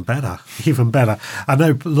 that's even better. Even better. I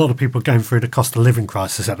know a lot of people are going through the cost of living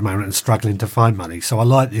crisis at the moment and struggling to find money. So I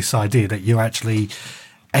like this idea that you're actually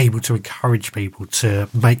able to encourage people to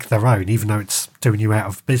make their own, even though it's doing you out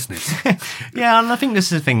of business. Yeah, and I think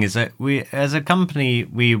this is the thing, is that we, as a company,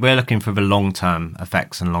 we're looking for the long-term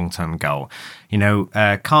effects and long-term goal.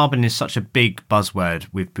 Carbon is such a big buzzword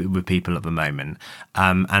with people at the moment.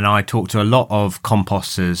 And I talk to a lot of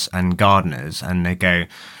composters and gardeners, and they go,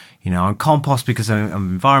 I compost because of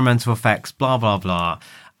environmental effects, blah, blah, blah.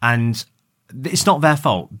 And it's not their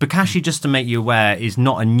fault. Bokashi, just to make you aware, is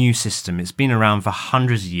not a new system. It's been around for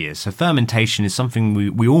hundreds of years. So fermentation is something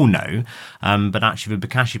we all know, but actually the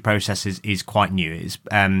Bokashi process is quite new.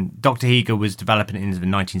 Dr. Heger was developing it in the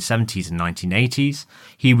 1970s and 1980s.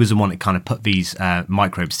 He was the one that kind of put these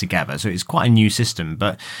microbes together. So it's quite a new system,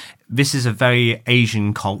 but this is a very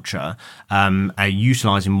Asian culture,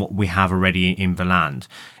 utilising what we have already in the land.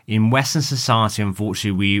 In Western society,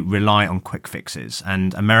 unfortunately, we rely on quick fixes,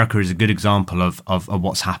 and America is a good example of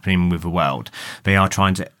what's happening with the world. They are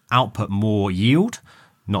trying to output more yield,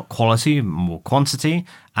 not quality, more quantity,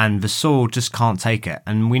 and the soil just can't take it.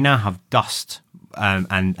 And we now have dust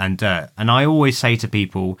and dirt. And I always say to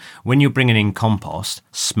people, when you're bringing in compost,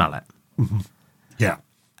 smell it. Mm-hmm. Yeah.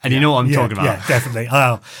 And you know what I'm talking about. Yeah, definitely.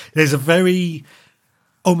 There's a very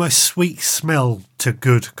almost sweet smell to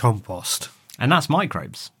good compost. And that's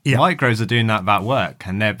microbes. Yeah. Microbes are doing that work,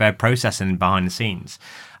 and they're processing behind the scenes.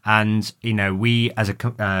 And we as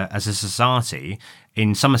a society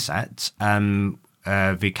in Somerset,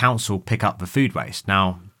 the council pick up the food waste.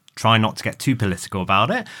 Now, try not to get too political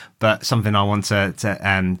about it, but something I want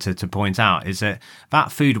to point out is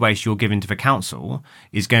that food waste you're giving to the council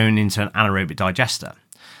is going into an anaerobic digester.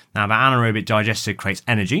 Now, the anaerobic digester creates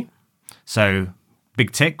energy. So,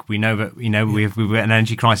 big tick. We know that we've got an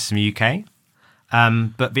energy crisis in the UK.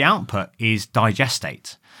 But the output is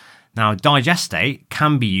digestate. Now, digestate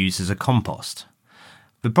can be used as a compost.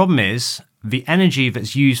 The problem is the energy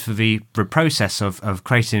that's used for the process of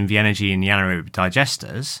creating the energy in the anaerobic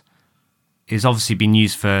digesters is obviously being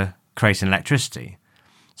used for creating electricity.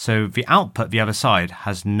 So the output, the other side,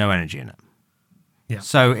 has no energy in it. Yeah.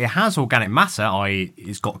 So it has organic matter, i.e.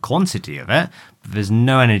 it's got quantity of it, but there's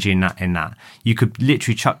no energy in that. You could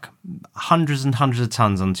literally chuck hundreds and hundreds of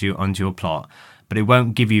tons onto your plot, but it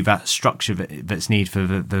won't give you that structure that's needed for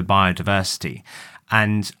the biodiversity.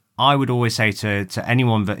 And I would always say to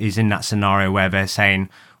anyone that is in that scenario where they're saying,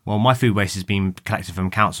 well, my food waste is being collected from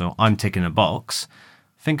council, I'm ticking a box.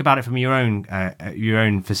 Think about it from your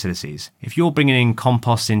own facilities. If you're bringing in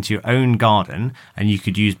compost into your own garden and you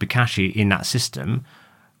could use Bokashi in that system,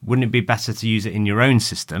 wouldn't it be better to use it in your own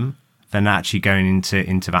system than actually going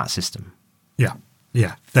into that system? Yeah,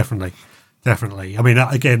 definitely. I mean,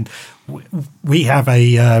 again, we have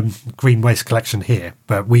a green waste collection here,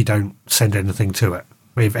 but we don't send anything to it.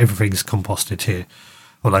 Everything's composted here.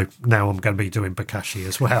 Although now I'm going to be doing Bokashi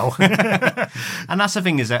as well. And that's the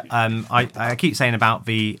thing is that I keep saying about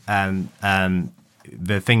the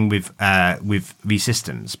thing with these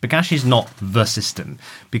systems. Bokashi is not the system,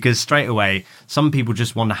 because straight away some people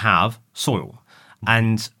just want to have soil.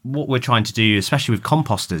 And what we're trying to do, especially with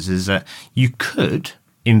composters, is that you could,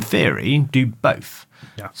 in theory, do both.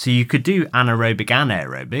 Yeah. So you could do anaerobic and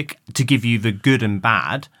aerobic to give you the good and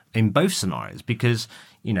bad in both scenarios, because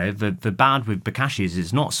the bad with Bokashi is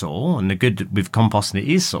it's not soil, and the good with composting it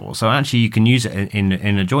is soil. So actually you can use it in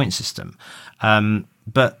a joint system.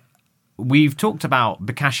 But we've talked about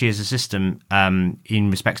Bokashi as a system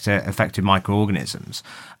in respect to effective microorganisms.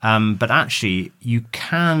 But actually you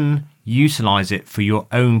can utilize it for your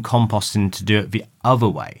own composting to do it the other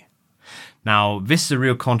way. Now, this is a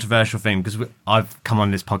real controversial thing, because I've come on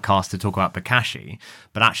this podcast to talk about Bokashi,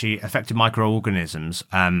 but actually effective microorganisms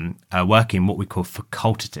work in what we call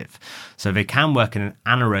facultative. So they can work in an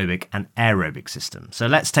anaerobic and aerobic system. So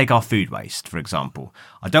let's take our food waste, for example.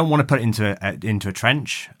 I don't want to put it into a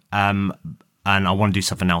trench, and I want to do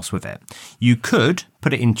something else with it. You could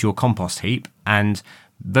put it into your compost heap, and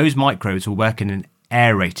those microbes will work in an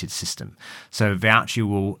aerated system. So they actually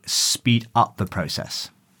will speed up the process.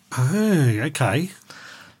 Oh, okay.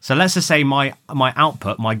 So let's just say my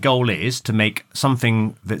output, my goal is to make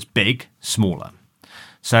something that's big, smaller.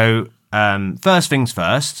 So first things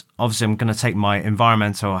first, obviously I'm going to take my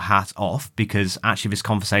environmental hat off, because actually this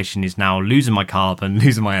conversation is now losing my carbon,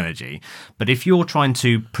 losing my energy. But if you're trying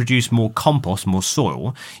to produce more compost, more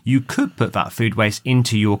soil, you could put that food waste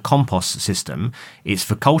into your compost system. It's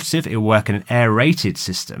facultative, it will work in an aerated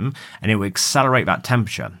system, and it will accelerate that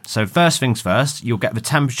temperature. So first things first, you'll get the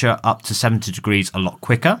temperature up to 70 degrees a lot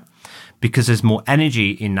quicker, because there's more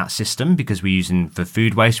energy in that system, because we're using the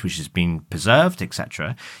food waste which has been preserved,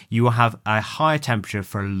 etc. You will have a higher temperature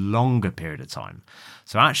for a longer period of time.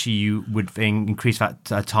 So actually you would increase that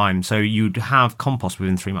time, so you'd have compost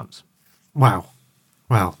within 3 months. Wow,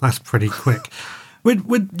 that's pretty quick.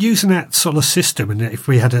 Would using that sort of system, and if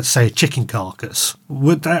we had, say, a chicken carcass,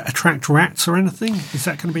 would that attract rats or anything? Is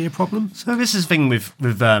that going to be a problem? So this is the thing with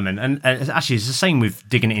vermin, and actually it's the same with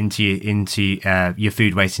digging it into your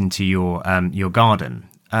food waste into your garden.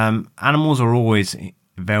 Animals are always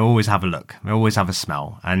they always have a look, they always have a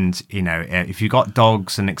smell, and if you've got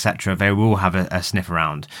dogs and etc., they will have a sniff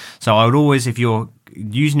around. So I would always, if you're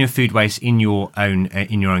using your food waste in your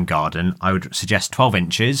own garden, I would suggest 12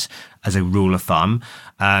 inches as a rule of thumb,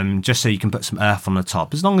 just so you can put some earth on the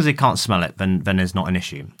top. As long as they can't smell it, then there's not an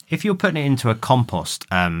issue. If you're putting it into a compost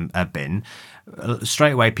a bin,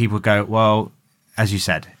 straight away people go, well, as you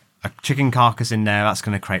said, a chicken carcass in there, that's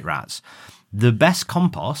going to create rats. The best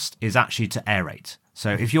compost is actually to aerate.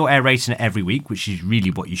 So if you're aerating it every week, which is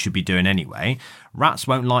really what you should be doing anyway, rats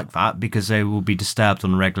won't like that, because they will be disturbed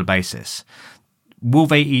on a regular basis. Will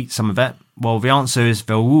they eat some of it? Well, the answer is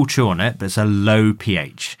they will chew on it, but it's a low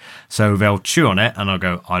pH. So they'll chew on it and they'll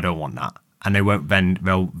go, I don't want that. And they won't, then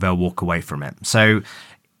they'll walk away from it. So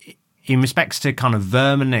in respects to kind of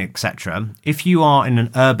vermin, etc., if you are in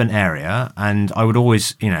an urban area, and I would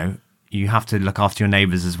always, you have to look after your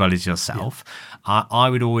neighbours as well as yourself, I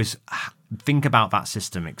would always think about that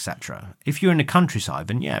system, etc. If you're in the countryside,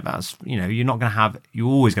 then that's, you're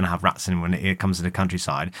always going to have rats in when it comes to the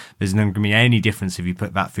countryside. There's not going to be any difference if you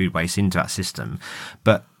put that food waste into that system.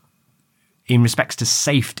 But in respects to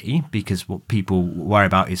safety, because what people worry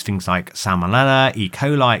about is things like salmonella, E.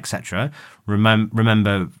 coli, etc.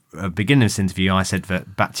 Remember, at the beginning of this interview, I said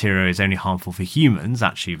that bacteria is only harmful for humans.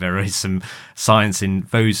 Actually, there is some science in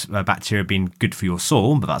those bacteria being good for your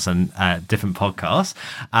soul, but that's a different podcast.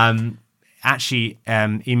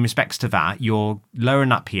 In respects to that, you're lowering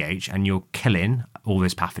that pH and you're killing all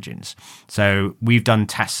those pathogens. So we've done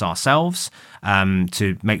tests ourselves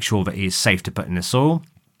to make sure that it is safe to put in the soil,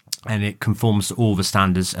 and it conforms to all the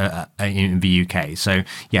standards in the UK. So,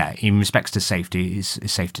 in respects to safety, it's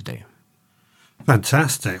safe to do.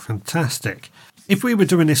 Fantastic. If we were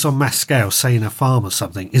doing this on mass scale, say in a farm or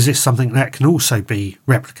something, is this something that can also be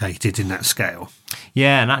replicated in that scale?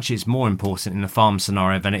 Yeah, and actually it's more important in the farm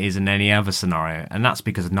scenario than it is in any other scenario, and that's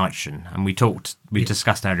because of nitrogen. And we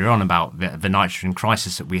discussed earlier on about the nitrogen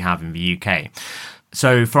crisis that we have in the UK.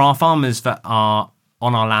 So for our farmers that are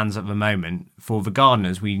on our lands at the moment, for the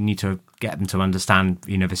gardeners, we need to get them to understand,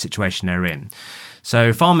 the situation they're in.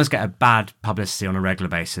 So farmers get a bad publicity on a regular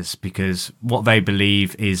basis because what they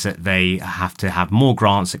believe is that they have to have more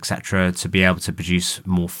grants, etc., to be able to produce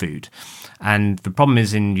more food. And the problem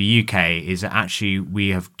is in the UK is that actually we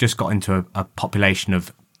have just got into a population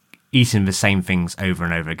of eating the same things over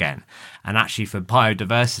and over again. And actually for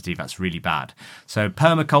biodiversity, that's really bad. So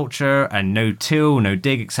permaculture and no-till,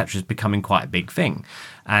 no-dig, etc. is becoming quite a big thing.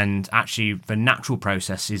 And actually the natural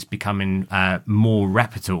process is becoming more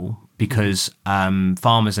reputable because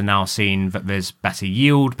farmers are now seeing that there's better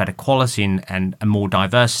yield, better quality and more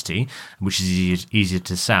diversity, which is easier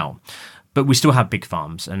to sell. But we still have big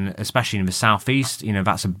farms, and especially in the southeast,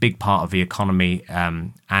 that's a big part of the economy.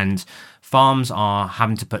 And farms are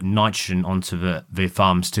having to put nitrogen onto the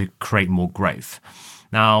farms to create more growth.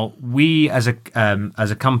 Now, we as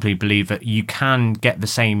a company believe that you can get the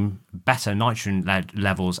same better nitrogen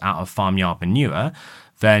levels out of farmyard manure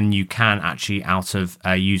than you can actually out of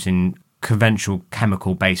using conventional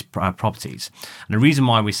chemical-based properties. And the reason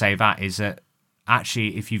why we say that is that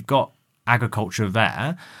actually, if you've got agriculture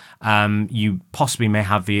there, you possibly may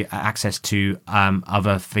have the access to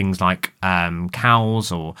other things like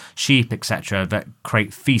cows or sheep, etc., that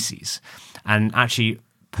create feces. And actually,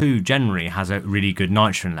 poo generally has a really good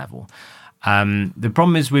nitrogen level. The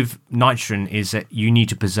problem is with nitrogen is that you need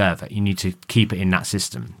to preserve it. You need to keep it in that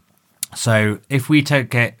system. So if we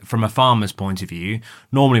take it from a farmer's point of view,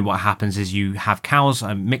 normally what happens is you have cows,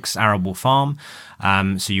 a mixed arable farm.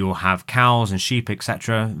 So you'll have cows and sheep,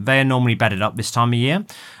 etc. They are normally bedded up this time of year,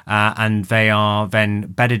 and they are then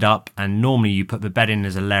bedded up. And normally you put the bed in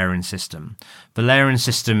as a layering system. The layering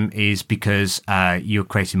system is because you're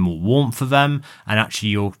creating more warmth for them, and actually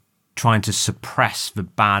you're trying to suppress the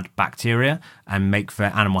bad bacteria and make the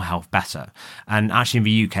animal health better. And actually in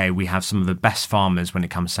the UK, we have some of the best farmers when it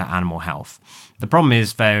comes to animal health. The problem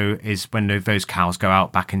is, though, is when those cows go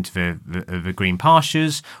out back into the green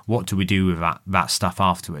pastures, what do we do with that stuff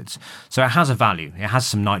afterwards? So it has a value. It has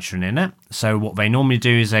some nitrogen in it. So what they normally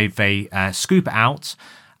do is they scoop it out.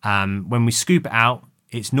 When we scoop it out,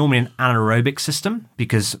 it's normally an anaerobic system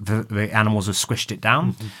because the animals have squished it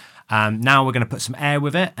down. Mm-hmm. Now we're going to put some air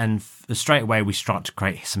with it, and straight away we start to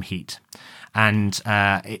create some heat. And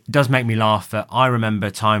it does make me laugh that I remember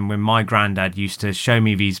a time when my granddad used to show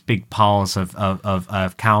me these big piles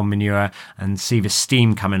of cow manure and see the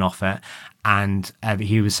steam coming off it. And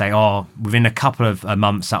he would say, within a couple of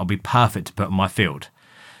months, that'll be perfect to put on my field.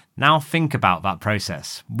 Now think about that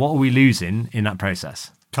process. What are we losing in that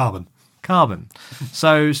process? Carbon.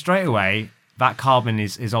 So straight away, that carbon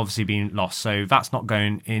is obviously being lost. So that's not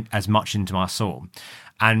going in as much into our soil.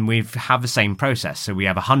 And we have the same process. So we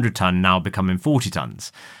have 100 ton now becoming 40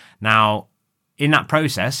 tons. Now, in that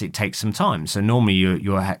process, it takes some time. So normally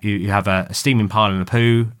you have a steaming pile in the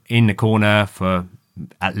poo in the corner for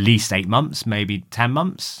at least 8 months, maybe 10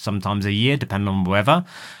 months, sometimes a year, depending on the weather.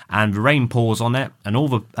 And the rain pours on it, and all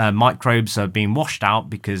the microbes are being washed out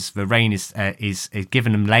because the rain is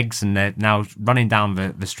giving them legs, and they're now running down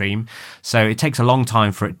the stream. So it takes a long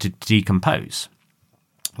time for it to decompose.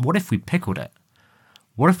 What if we pickled it?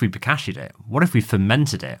 What if we Bokashi'd it? What if we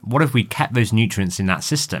fermented it? What if we kept those nutrients in that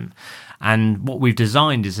system? And what we've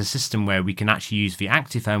designed is a system where we can actually use the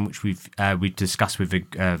Actifome, which we've discussed with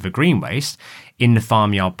the green waste, in the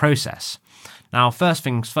farmyard process. Now, first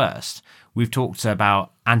things first, we've talked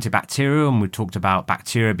about antibacterial and we've talked about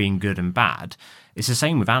bacteria being good and bad. It's the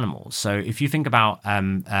same with animals. So if you think about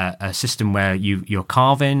a system where you're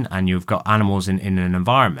carving and you've got animals in an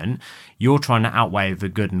environment, you're trying to outweigh the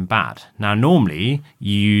good and bad. Now, normally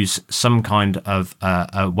you use some kind of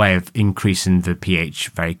a way of increasing the pH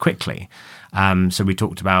very quickly. So we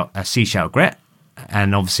talked about a seashell grit.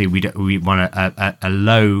 And obviously, we want a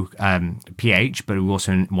low pH, but we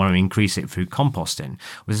also want to increase it through composting.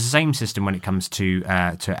 It's the same system when it comes to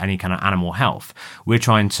any kind of animal health. We're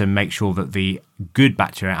trying to make sure that the good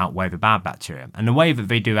bacteria outweigh the bad bacteria. And the way that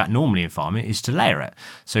they do that normally in farming is to layer it.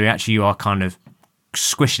 So you are kind of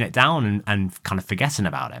squishing it down and kind of forgetting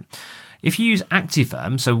about it. If you use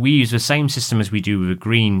Actifirm, so we use the same system as we do with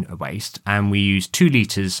green waste, and we use 2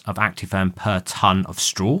 litres of Actifirm per tonne of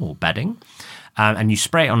straw or bedding. And you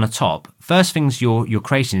spray it on the top. First things you're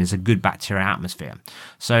creating is a good bacteria atmosphere.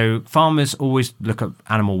 So farmers always look at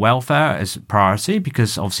animal welfare as a priority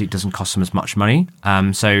because obviously it doesn't cost them as much money.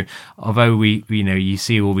 So although you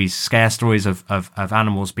see all these scare stories of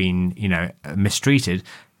animals being mistreated,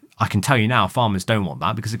 I can tell you now farmers don't want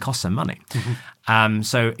that because it costs them money. Mm-hmm.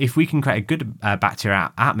 So if we can create a good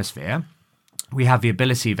bacteria atmosphere, we have the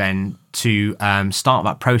ability then to start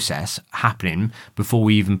that process happening before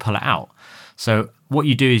we even pull it out. So what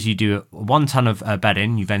you do is you do 1 ton of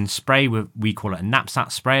bedding, you then spray with, we call it a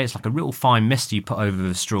knapsack spray. It's like a real fine mist you put over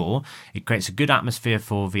the straw. It creates a good atmosphere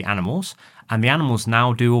for the animals, and the animals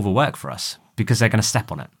now do all the work for us because they're going to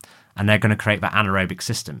step on it and they're going to create that anaerobic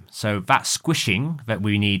system. So that squishing that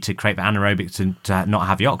we need to create the anaerobic to not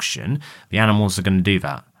have the oxygen, the animals are going to do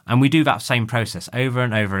that. And we do that same process over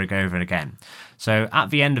and over and again. So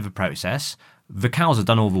at the end of the process, the cows have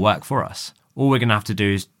done all the work for us. All we're going to have to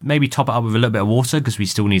do is maybe top it up with a little bit of water because we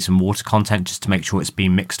still need some water content just to make sure it's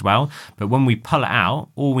being mixed well. But when we pull it out,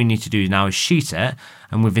 all we need to do now is sheet it.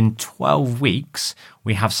 And within 12 weeks,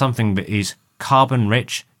 we have something that is carbon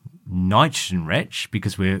rich, nitrogen rich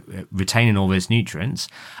because we're retaining all those nutrients,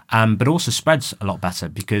 but also spreads a lot better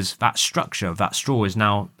because that structure of that straw is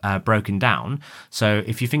now broken down. So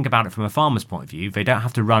if you think about it from a farmer's point of view, they don't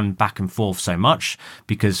have to run back and forth so much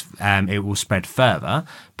because it will spread further,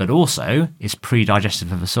 but also it's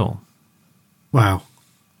pre-digestive of the soil. Wow.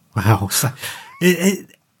 So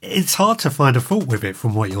it's hard to find a fault with it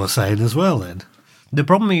from what you're saying as well then. The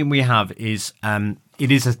problem we have is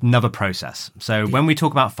it is another process. So when we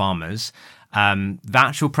talk about farmers, the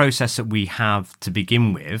actual process that we have to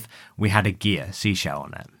begin with, we had a gear seashell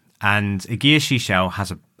on it. And a gear seashell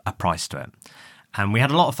has a price to it. And we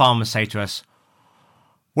had a lot of farmers say to us,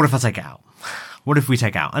 what if I take it out? What if we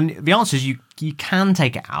take it out? And the answer is you can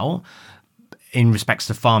take it out in respects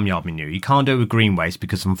to farmyard manure. You can't do it with green waste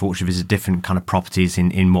because unfortunately there's a different kind of properties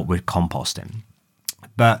in what we're composting.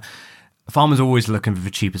 But farmers are always looking for the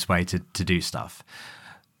cheapest way to do stuff.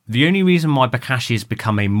 The only reason why Bokashi has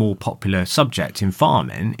become a more popular subject in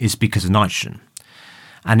farming is because of nitrogen.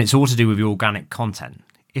 And it's all to do with the organic content.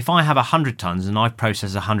 If I have 100 tons and I've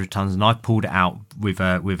processed 100 tons and I've pulled it out with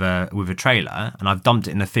a trailer and I've dumped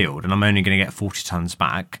it in the field and I'm only going to get 40 tons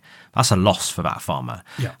back, that's a loss for that farmer.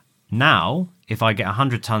 Yeah. Now, if I get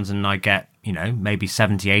 100 tons and I get, maybe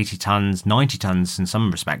 70, 80 tons, 90 tons in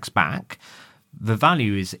some respects back, the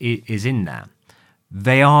value is in there.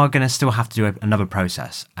 They are going to still have to do another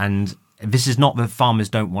process. And this is not that farmers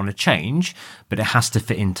don't want to change, but it has to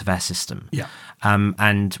fit into their system. Yeah.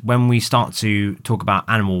 And when we start to talk about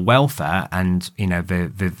animal welfare and,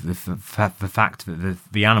 the fact that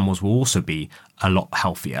the animals will also be a lot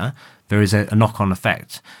healthier, there is a knock-on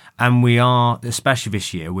effect. And we are, especially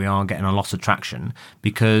this year, we are getting a lot of traction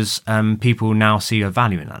because people now see a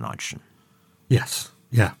value in that nitrogen. Yes.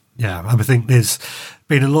 Yeah. Yeah, I think there's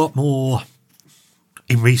been a lot more,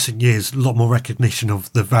 in recent years, a lot more recognition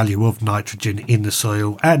of the value of nitrogen in the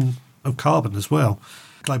soil and of carbon as well.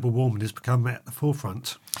 Global warming has become at the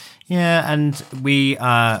forefront. Yeah, and we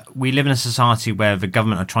live in a society where the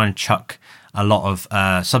government are trying to chuck a lot of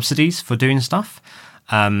subsidies for doing stuff.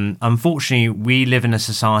 Unfortunately, we live in a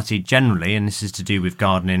society generally, and this is to do with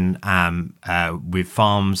gardening, with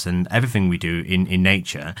farms and everything we do in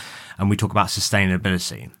nature, and we talk about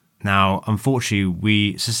sustainability. Now,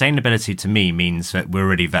 unfortunately, sustainability to me means that we're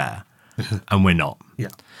already there, and we're not. Yeah.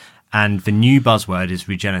 And the new buzzword is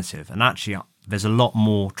regenerative, and actually, there's a lot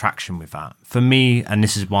more traction with that. For me, and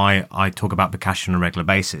this is why I talk about Bokashi on a regular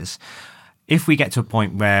basis, if we get to a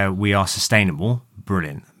point where we are sustainable,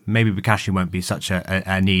 brilliant. Maybe Bokashi won't be such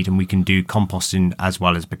a need and we can do composting as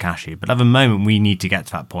well as Bokashi. But at the moment, we need to get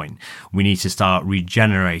to that point. We need to start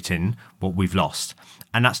regenerating what we've lost.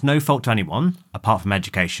 And that's no fault to anyone apart from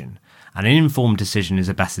education. And an informed decision is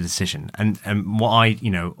a better decision. And what I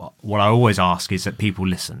always ask is that people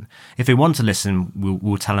listen. If they want to listen,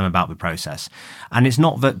 we'll tell them about the process. And it's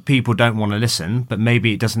not that people don't want to listen, but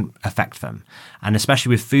maybe it doesn't affect them. And especially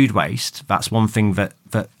with food waste, that's one thing that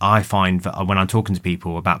I find that when I'm talking to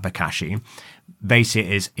people about Bokashi, they see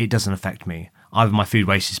it as, it doesn't affect me. Either my food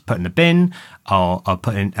waste is put in the bin or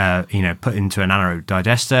put into an anaerobic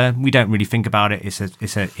digester. We don't really think about it.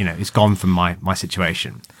 It's gone from my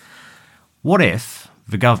situation. What if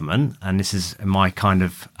the government, and this is my kind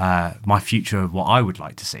of my future of what I would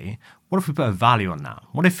like to see, what if we put a value on that?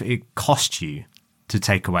 What if it costs you to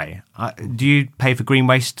take away? Do you pay for green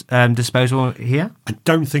waste disposal here? I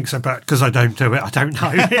don't think so, but because I don't do it, I don't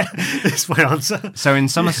know. That's my answer. So in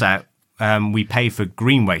Somerset, we pay for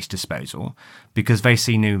green waste disposal because they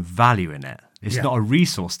see no value in it. It's not a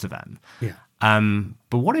resource to them. Yeah.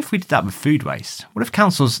 But what if we did that with food waste? What if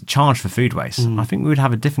councils charge for food waste? I think we would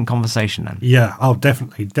have a different conversation then. Yeah,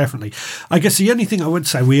 definitely. I guess the only thing I would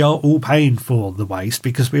say, we are all paying for the waste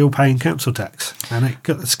because we're all paying council tax, and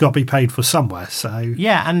it's got to be paid for somewhere. So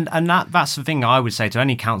yeah, and that's the thing I would say to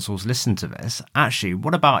any councils listen to this. Actually,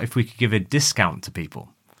 what about if we could give a discount to people?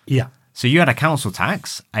 Yeah. So you had a council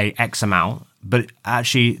tax, a X amount, but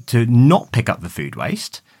actually to not pick up the food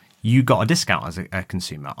waste, you got a discount as a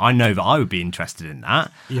consumer. I know that I would be interested in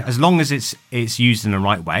that, as long as it's used in the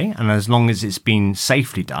right way and as long as it's been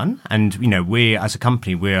safely done. And we as a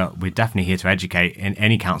company, we're definitely here to educate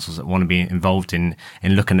any councils that want to be involved in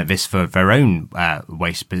looking at this for their own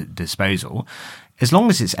waste disposal. As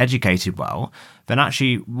long as it's educated well, then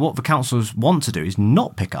actually what the councils want to do is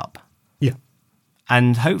not pick up. Yeah.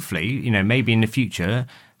 And hopefully, maybe in the future,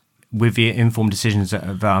 with the informed decisions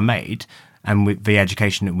that are made and with the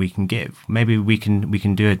education that we can give, maybe we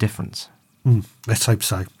can do a difference. Let's hope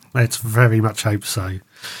so. Let's very much hope so.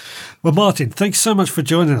 Well, Martin, thanks so much for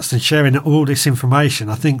joining us and sharing all this information.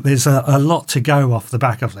 I think there's a lot to go off the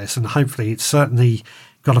back of this, and hopefully it's certainly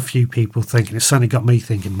got a few people thinking. It's certainly got me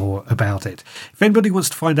thinking more about it. If anybody wants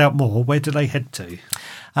to find out more, where do they head to?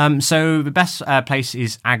 So the best place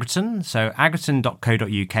is Agriton. So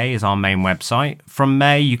agriton.co.uk is our main website. From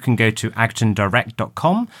there, you can go to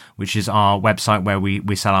agritondirect.com, which is our website where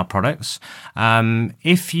we sell our products.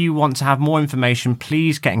 If you want to have more information,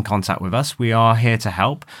 please get in contact with us. We are here to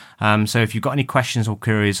help. So if you've got any questions or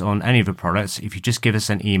queries on any of the products, if you just give us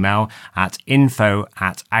an email at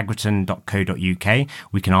info@agriton.co.uk,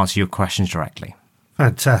 we can answer your questions directly.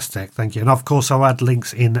 Fantastic. Thank you. And of course, I'll add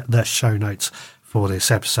links in the show notes for this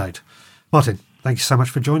episode. Martin, thank you so much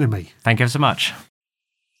for joining me. Thank you so much.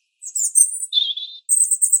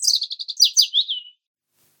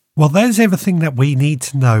 Well, there's everything that we need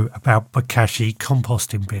to know about Bokashi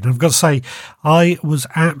composting bin. I've got to say, I was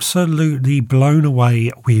absolutely blown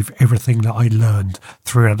away with everything that I learned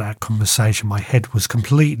throughout that conversation. My head was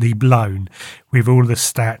completely blown with all the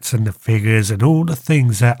stats and the figures and all the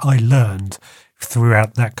things that I learned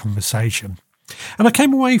throughout that conversation. And I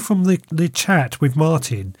came away from the chat with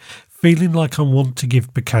Martin feeling like I want to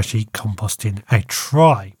give Bokashi composting a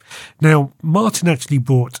try. Now, Martin actually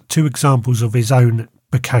brought two examples of his own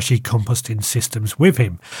Bokashi composting systems with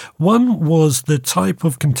him. One was the type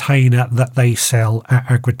of container that they sell at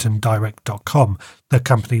agritondirect.com, the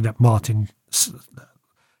company that Martin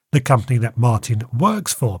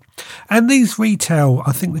works for. And these retail,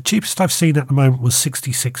 I think the cheapest I've seen at the moment was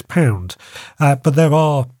 £66. But there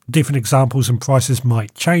are different examples and prices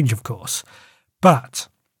might change, of course. But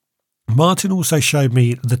Martin also showed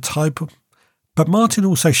me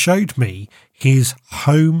his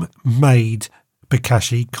homemade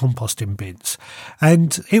Bokashi composting bins.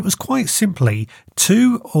 And it was quite simply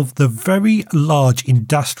two of the very large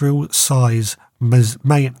industrial size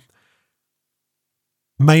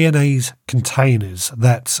mayonnaise containers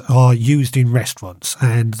that are used in restaurants,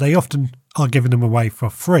 and they often are giving them away for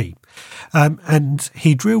free. And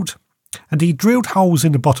he drilled holes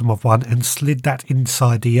in the bottom of one and slid that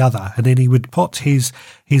inside the other, and then he would put his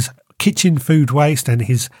kitchen food waste and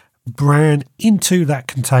his bran into that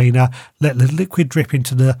container, let the liquid drip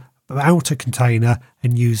into the outer container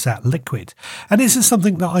and use that liquid. And this is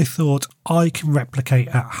something that I thought I can replicate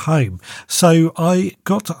at home. So I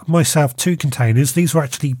got myself two containers. These were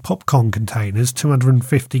actually popcorn containers,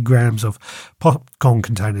 250 grams of popcorn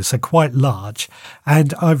containers, so quite large.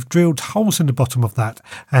 And I've drilled holes in the bottom of that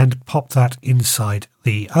and popped that inside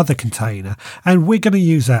the other container. And we're going to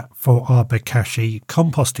use that for our Bokashi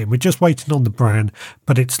composting. We're just waiting on the bran,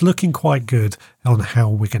 but it's looking quite good on how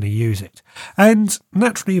we're going to use it. And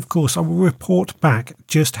naturally, of course, I will report back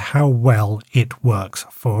just how well it works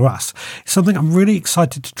for us. It's something I'm really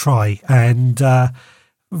excited to try, and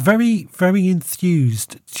very, very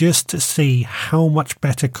enthused just to see how much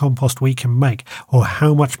better compost we can make, or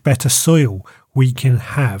how much better soil we can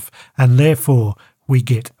have, and therefore we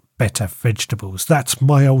get better vegetables. That's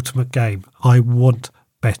my ultimate game. I want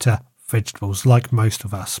better vegetables, like most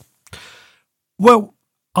of us. Well,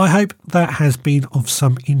 I hope that has been of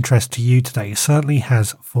some interest to you today. It certainly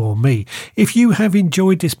has for me. If you have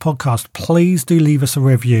enjoyed this podcast, please do leave us a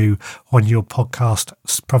review on your podcast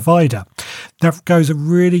provider. That goes a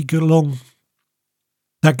really long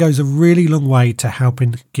way to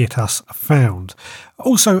helping get us found.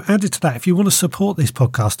 Also, added to that, if you want to support this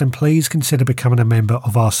podcast, then please consider becoming a member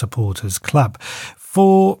of our supporters club.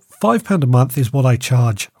 For £5 a month is what I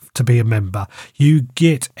charge to be a member. You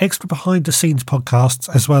get extra behind the scenes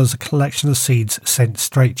podcasts, as well as a collection of seeds sent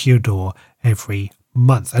straight to your door every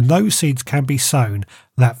month, and those seeds can be sown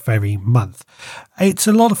that very month. It's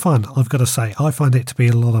a lot of fun, I've got to say. I find it to be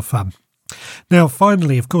a lot of fun. Now,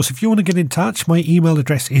 finally, of course, if you want to get in touch, my email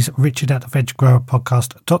address is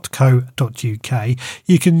richard@theveggrowerpodcast.co.uk.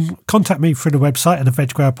 You can contact me through the website at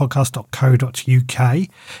theveggrowerpodcast.co.uk,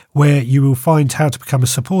 where you will find how to become a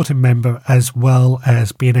supporting member, as well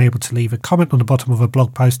as being able to leave a comment on the bottom of a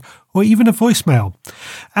blog post or even a voicemail.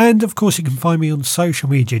 And, of course, you can find me on social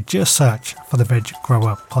media. Just search for the Veg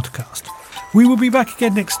Grower Podcast. We will be back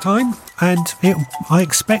again next time, and I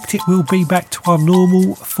expect it will be back to our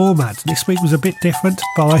normal format. This week was a bit different,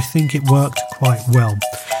 but I think it worked quite well.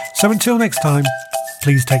 So until next time,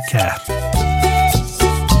 please take care.